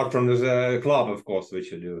 apart from this club, of course,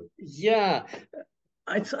 which you do. Yeah,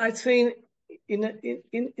 I'd say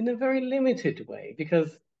in a very limited way,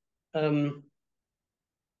 because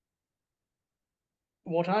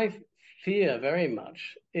what I fear very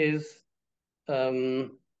much is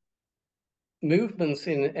movements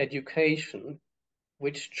in education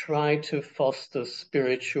which try to foster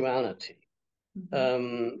spirituality.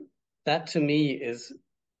 That to me is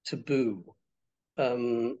taboo,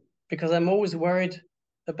 because I'm always worried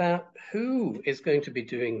about who is going to be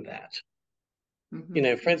doing that. You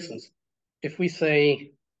know, for instance, if we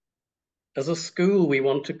say, as a school, we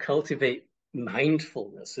want to cultivate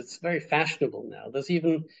mindfulness, it's very fashionable now. There's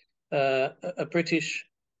even a British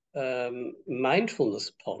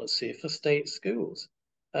mindfulness policy for state schools.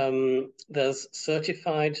 There's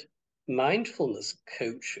certified mindfulness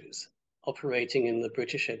coaches operating in the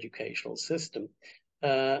British educational system.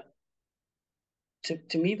 To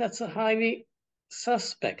me, that's a highly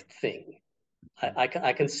suspect thing.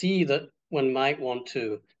 I can see that one might want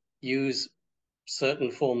to use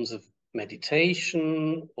certain forms of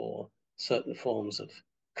meditation or certain forms of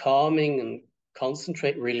calming and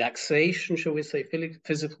relaxation, shall we say,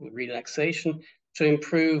 physical relaxation, to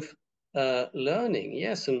improve learning,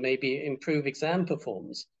 yes, and maybe improve exam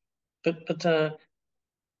performance. But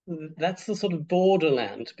that's the sort of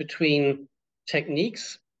borderland between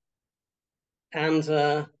techniques and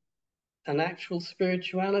an actual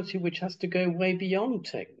spirituality which has to go way beyond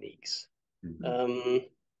techniques.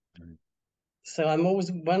 So I'm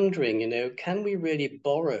always wondering, you know, can we really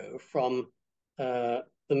borrow from the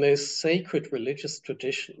most sacred religious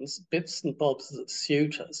traditions, bits and bobs that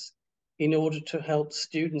suit us, in order to help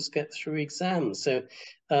students get through exams? So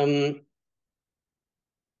I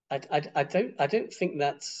don't think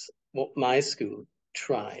that's what my school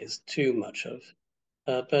tries too much of.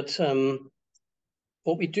 But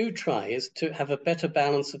what we do try is to have a better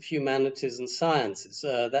balance of humanities and sciences.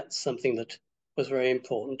 That's something that was very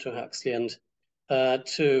important to Huxley, and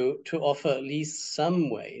to offer at least some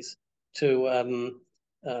ways to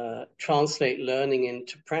translate learning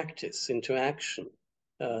into practice, into action.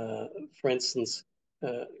 For instance,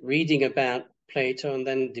 reading about Plato and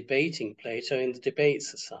then debating Plato in the debate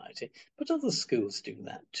society. But other schools do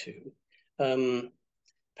that too.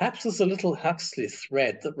 Perhaps there's a little Huxley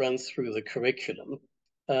thread that runs through the curriculum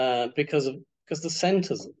because the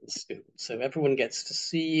center's in the school. So everyone gets to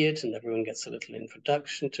see it and everyone gets a little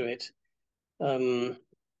introduction to it.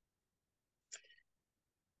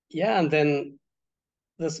 Yeah, and then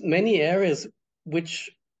there's many areas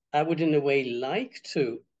which I would in a way like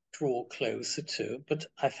to draw closer to, but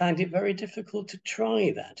I find it very difficult to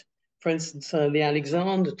try that. For instance, the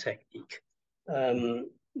Alexander technique.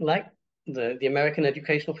 Like the American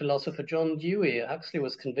educational philosopher John Dewey, Huxley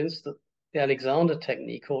was convinced that the Alexander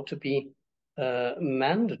technique ought to be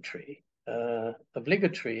mandatory,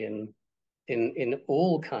 obligatory in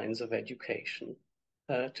all kinds of education.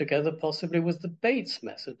 Together possibly with the Bates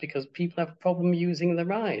method, because people have a problem using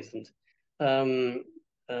their eyes, and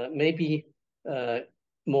maybe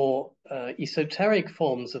more esoteric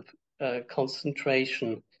forms of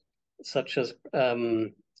concentration, such as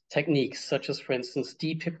techniques, such as, for instance,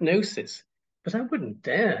 deep hypnosis. But I wouldn't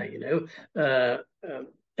dare,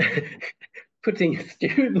 putting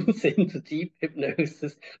students into deep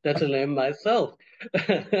hypnosis, let alone myself,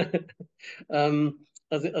 as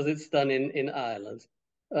it's done in Ireland.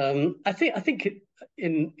 I think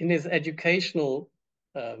in his educational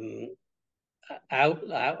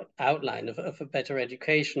outline of a better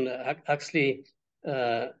education, Huxley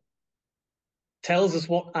tells us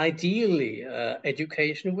what ideally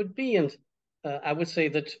education would be, and I would say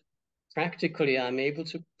that practically I'm able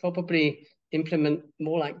to probably implement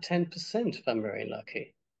more like 10% if I'm very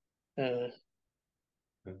lucky.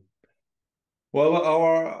 Well,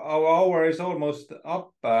 our hour is almost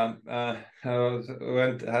up. Has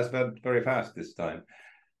went very fast this time.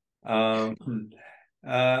 One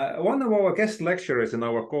of our guest lecturers in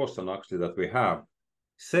our course on Huxley that we have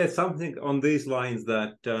said something on these lines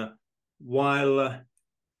that while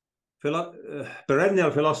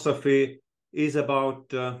perennial philosophy is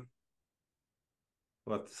about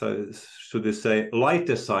what should I say,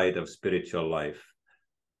 lighter side of spiritual life,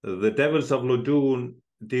 the devils of Ludun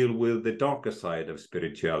deal with the darker side of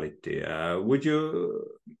spirituality. I'd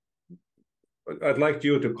like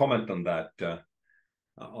you to comment on that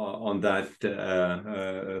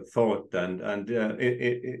thought, and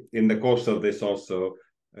in the course of this also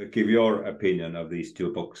give your opinion of these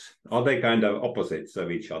two books. Are they kind of opposites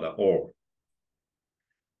of each other, or?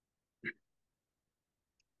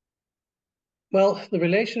 Well, the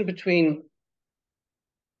relation between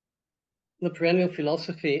the perennial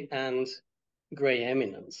philosophy and Grey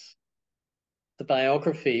Eminence, the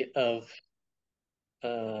biography of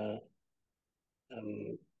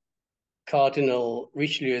Cardinal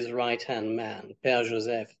Richelieu's right-hand man, Père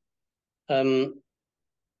Joseph,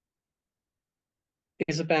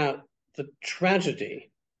 is about the tragedy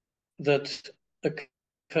that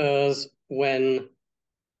occurs when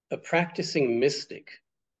a practicing mystic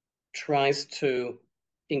tries to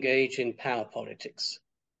engage in power politics.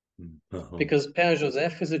 Because Père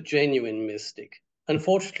Joseph is a genuine mystic.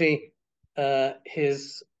 Unfortunately,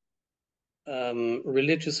 his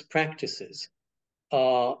religious practices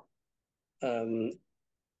are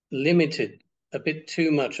limited a bit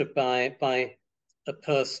too much by a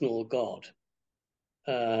personal God,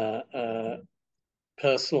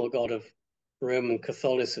 personal God of Roman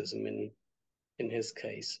Catholicism in his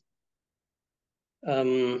case,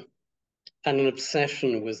 and an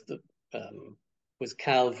obsession with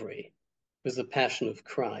Calvary, with the Passion of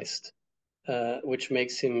Christ, which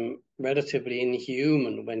makes him relatively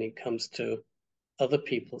inhuman when it comes to other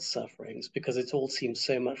people's sufferings, because it all seems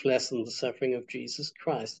so much less than the suffering of Jesus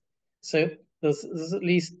Christ. So there's at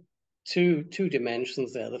least two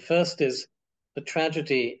dimensions there. The first is the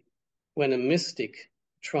tragedy when a mystic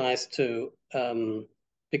tries to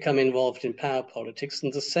become involved in power politics,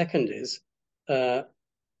 and the second is the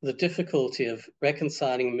difficulty of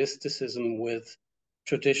reconciling mysticism with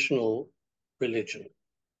traditional religion.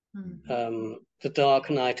 Mm-hmm. The dark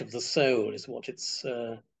night of the soul is what it's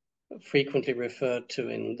frequently referred to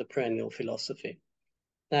in the perennial philosophy.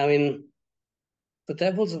 Now, in The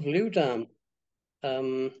Devils of Ludun,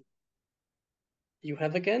 you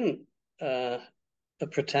have again a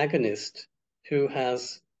protagonist who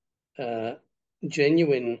has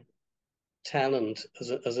genuine talent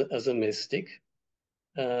as a mystic.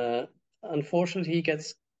 Unfortunately, he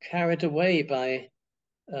gets carried away by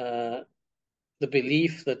the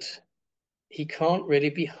belief that he can't really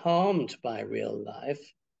be harmed by real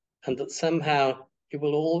life, and that somehow it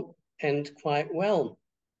will all end quite well.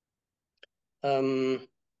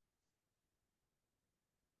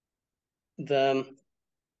 the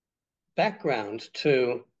background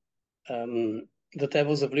to the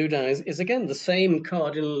Devils of Loudun is again the same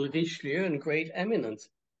Cardinal Richelieu and Grey Eminence.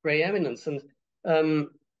 And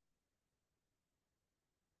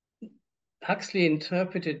Huxley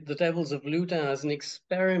interpreted the Devils of Loudun as an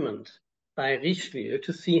experiment by Richelieu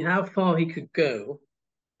to see how far he could go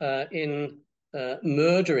in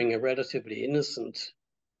murdering a relatively innocent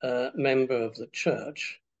member of the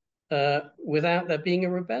church without there being a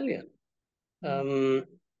rebellion. There's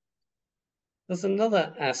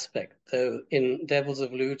another aspect, though, in Devils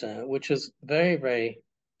of Loudun, which is very, very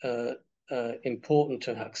important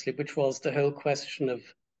to Huxley, which was the whole question of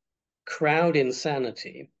crowd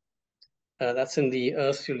insanity. That's in the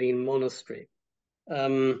Ursuline monastery.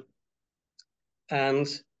 And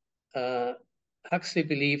Huxley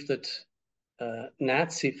believed that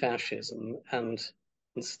Nazi fascism and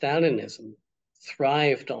Stalinism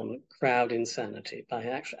thrived on crowd insanity by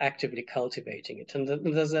actively cultivating it. And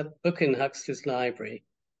there's a book in Huxley's library,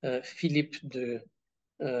 Philippe de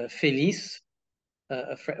Félix,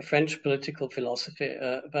 a French political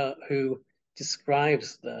philosopher, who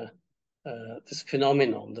describes this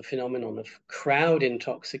phenomenon, the phenomenon of crowd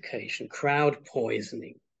intoxication, crowd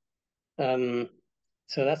poisoning. So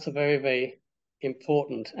that's a very, very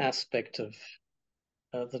important aspect of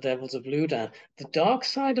the Devils of Loudun. The dark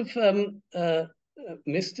side of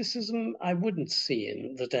mysticism, I wouldn't see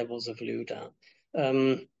in the Devils of Loudun.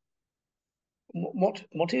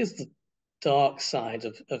 What is the dark side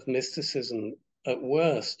of mysticism at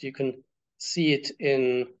worst? You can see it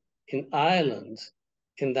in Ireland,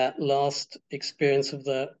 in that last experience of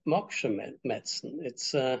the moksha medicine.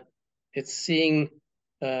 It's seeing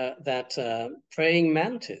that praying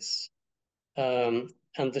mantis and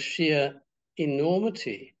the sheer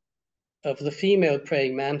enormity of the female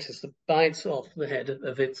praying mantis that bites off the head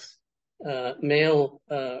of its male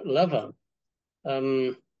lover.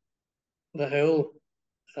 The whole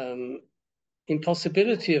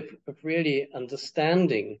impossibility of really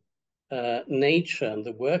understanding nature and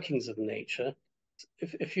the workings of nature,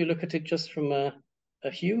 if you look at it just from a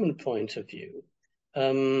human point of view.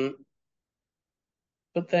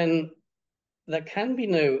 But then there can be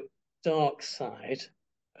no dark side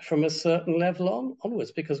from a certain level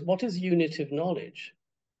onwards, because what is unitive knowledge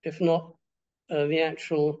if not the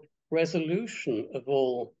actual resolution of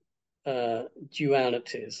all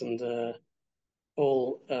dualities and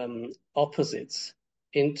all opposites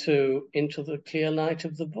into the clear light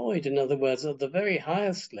of the void? In other words, at the very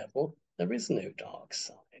highest level, there is no dark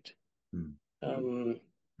side. Good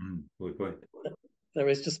point. There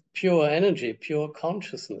is just pure energy, pure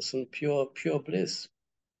consciousness, and pure bliss.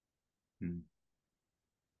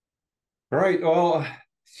 Right. Well,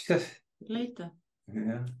 Later.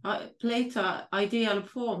 Yeah. Later, ideal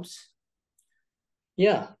forms.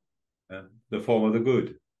 Yeah. The form of the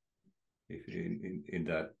good, in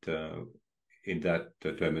that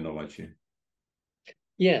terminology.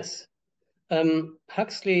 Yes.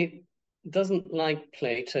 Huxley doesn't like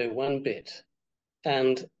Plato one bit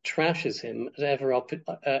and trashes him at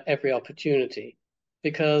every opportunity,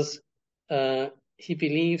 because he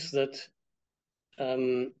believes that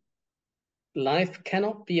life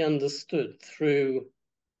cannot be understood through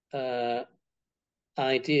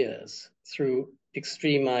ideas, through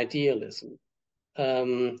extreme idealism.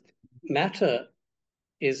 Matter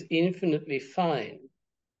is infinitely fine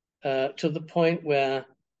to the point where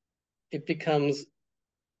it becomes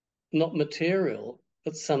not material,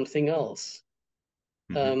 but something else.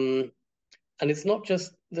 And it's not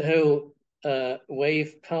just the whole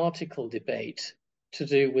wave-particle debate to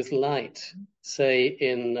do with light, say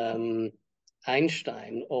in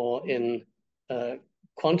Einstein or in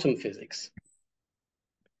quantum physics.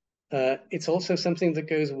 It's also something that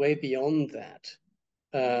goes way beyond that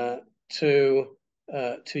to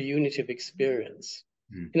unity of experience.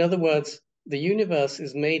 In other words, the universe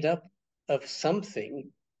is made up of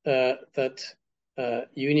something that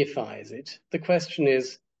unifies it. The question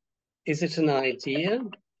is it an idea?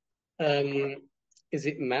 Is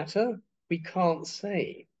it matter? We can't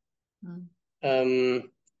say. And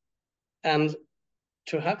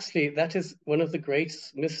to Huxley, that is one of the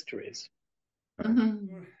greatest mysteries.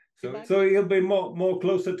 So he'll be more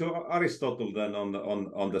closer to Aristotle than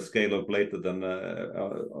on the scale of Plato than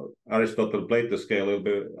Aristotle Plato scale.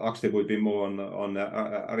 Huxley would be more on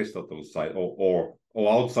Aristotle's side or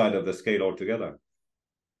outside of the scale altogether.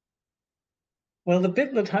 Well, the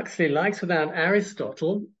bit that Huxley likes about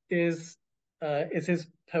Aristotle is his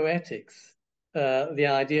poetics, the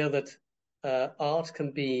idea that art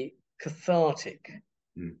can be cathartic.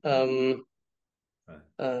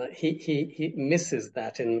 He misses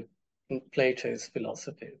that in Plato's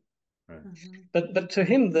philosophy. But to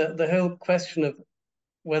him, the whole question of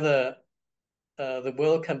whether the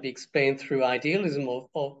world can be explained through idealism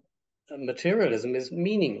or materialism is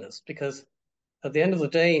meaningless, because at the end of the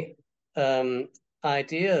day,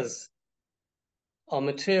 ideas are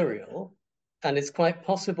material, and it's quite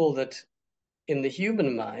possible that in the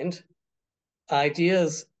human mind,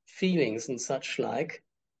 ideas, feelings, and such like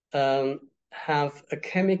have a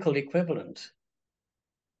chemical equivalent,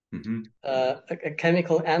 a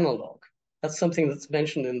chemical analog. That's something that's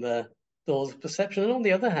mentioned in the laws of perception. And on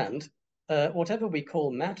the other hand, whatever we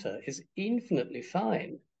call matter is infinitely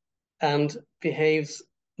fine and behaves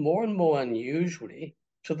more and more unusually,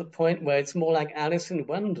 to the point where it's more like Alice in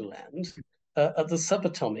Wonderland at the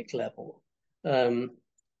subatomic level,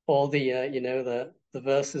 or the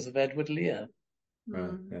verses of Edward Lear.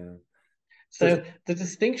 Yeah. So the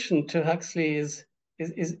distinction to Huxley is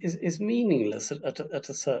meaningless at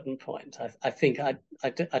a certain point. I think I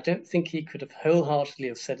don't think he could have wholeheartedly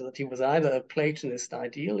have said that he was either a Platonist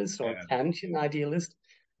idealist or a Kantian idealist,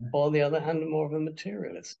 or on the other hand, more of a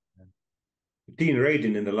materialist. Dean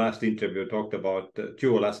Radin in the last interview talked about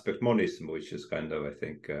dual aspect monism, which is kind of, I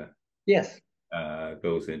think, yes,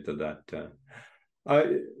 goes into that.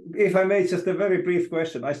 If I may, just a very brief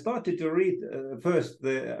question. I started to read first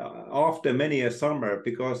after many a summer,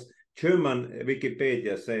 because German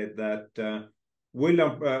Wikipedia said that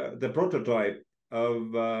the prototype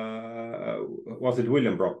of was it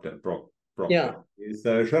William Brockton? Yeah, is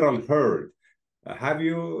Gerald Hurd. Have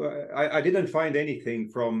you? I didn't find anything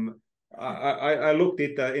from. I looked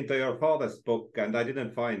into your father's book and I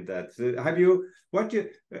didn't find that. So have you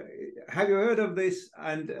heard of this,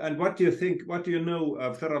 and what do you think? What do you know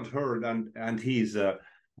of Gerald Hurd and his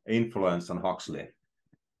influence on Huxley?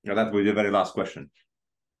 Yeah, that will be the very last question.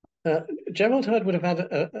 Gerald Hurd would have had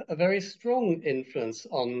a very strong influence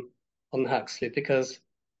on Huxley, because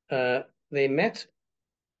they met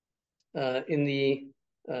in the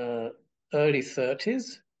early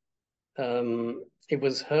 30s. It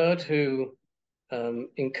was Hurd who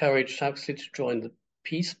encouraged Huxley to join the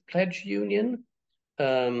Peace Pledge Union.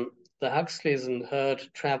 The Huxleys and Hurd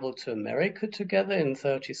traveled to America together in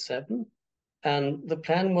 1937, and the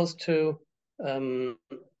plan was to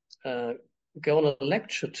go on a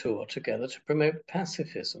lecture tour together to promote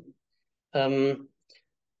pacifism.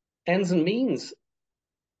 Ends and Means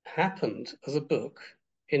happened as a book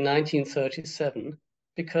in 1937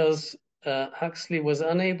 because Huxley was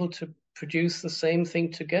unable to produce the same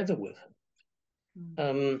thing together with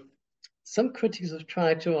him. Some critics have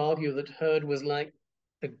tried to argue that Hurd was like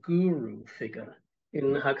a guru figure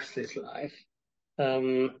in Huxley's life.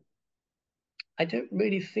 I don't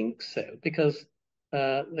really think so, because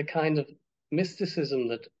the kind of mysticism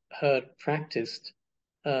that Hurd practiced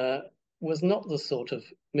was not the sort of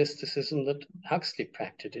mysticism that Huxley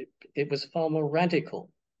practiced. It was far more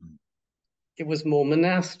radical. It was more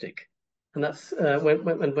monastic. And that's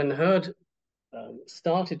when Hurd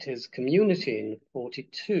started his community in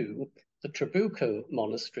 1942, the Trabuco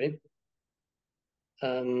Monastery,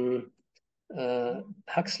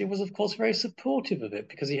 Huxley was, of course, very supportive of it,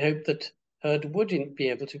 because he hoped that Hurd wouldn't be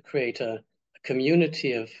able to create a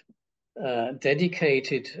community of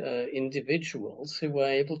dedicated individuals who were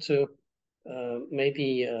able to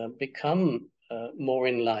maybe become more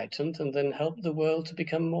enlightened and then help the world to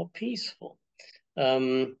become more peaceful.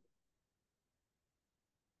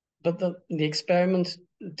 But the experiment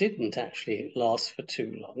didn't actually last for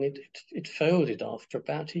too long. It folded after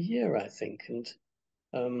about a year, I think, and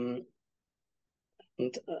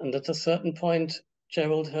at a certain point,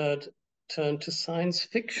 Gerald Hurd turned to science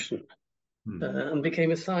fiction and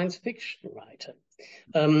became a science fiction writer.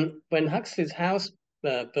 When Huxley's house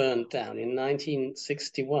burned down in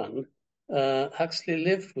 1961, Huxley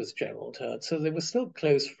lived with Gerald Hurd, so they were still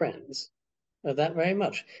close friends, that very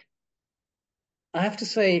much. I have to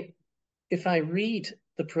say, if I read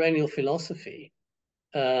The Perennial Philosophy,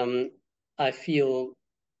 I feel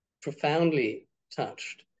profoundly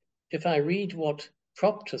touched. If I read what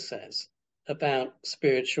Proctor says about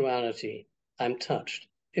spirituality, I'm touched.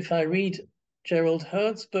 If I read Gerald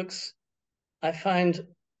Hurd's books, I find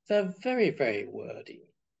they're very, very wordy,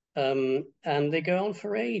 and they go on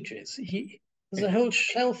for ages. There's a whole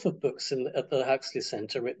shelf of books at the Huxley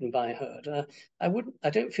Center written by Hurd. I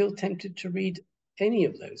don't feel tempted to read any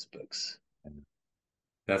of those books.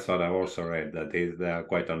 That's what I also read, that they are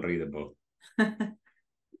quite unreadable.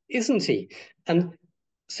 Isn't he? And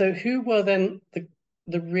so who were then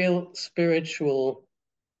the real spiritual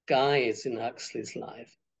guides in Huxley's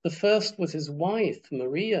life? The first was his wife,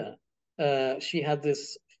 Maria. She had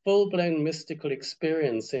this full-blown mystical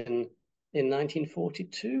experience in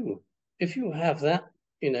 1942. If you have that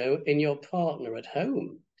in your partner at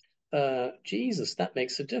home. Jesus, that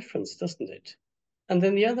makes a difference, doesn't it? And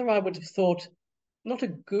then the other, I would have thought, not a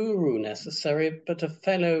guru necessary, but a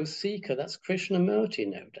fellow seeker. That's Krishnamurti,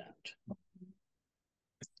 no doubt.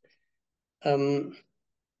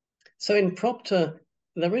 So in Propter,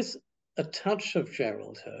 there is a touch of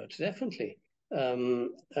Gerald Hurd, definitely.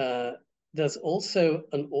 There's also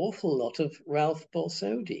an awful lot of Ralph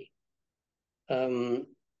Borsodi. And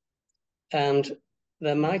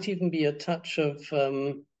there might even be a touch of,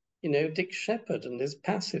 Dick Sheppard and his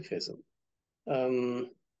pacifism. But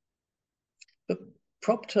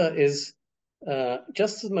Propter is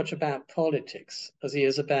just as much about politics as he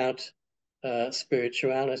is about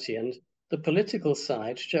spirituality. And the political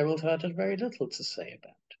side, Gerald Hurd had very little to say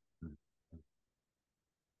about.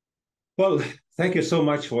 Well, thank you so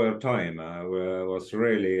much for your time. It was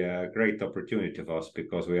really a great opportunity for us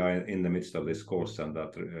because we are in the midst of this course, and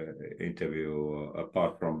that interview,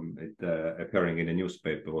 apart from it appearing in a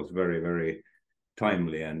newspaper, was very, very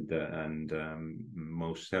timely and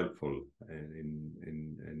most helpful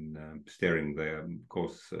in steering the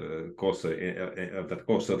course of that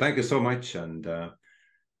course. So thank you so much, and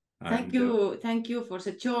thank you for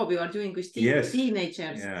the job you are doing with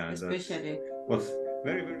teenagers, especially. was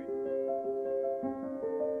very, very.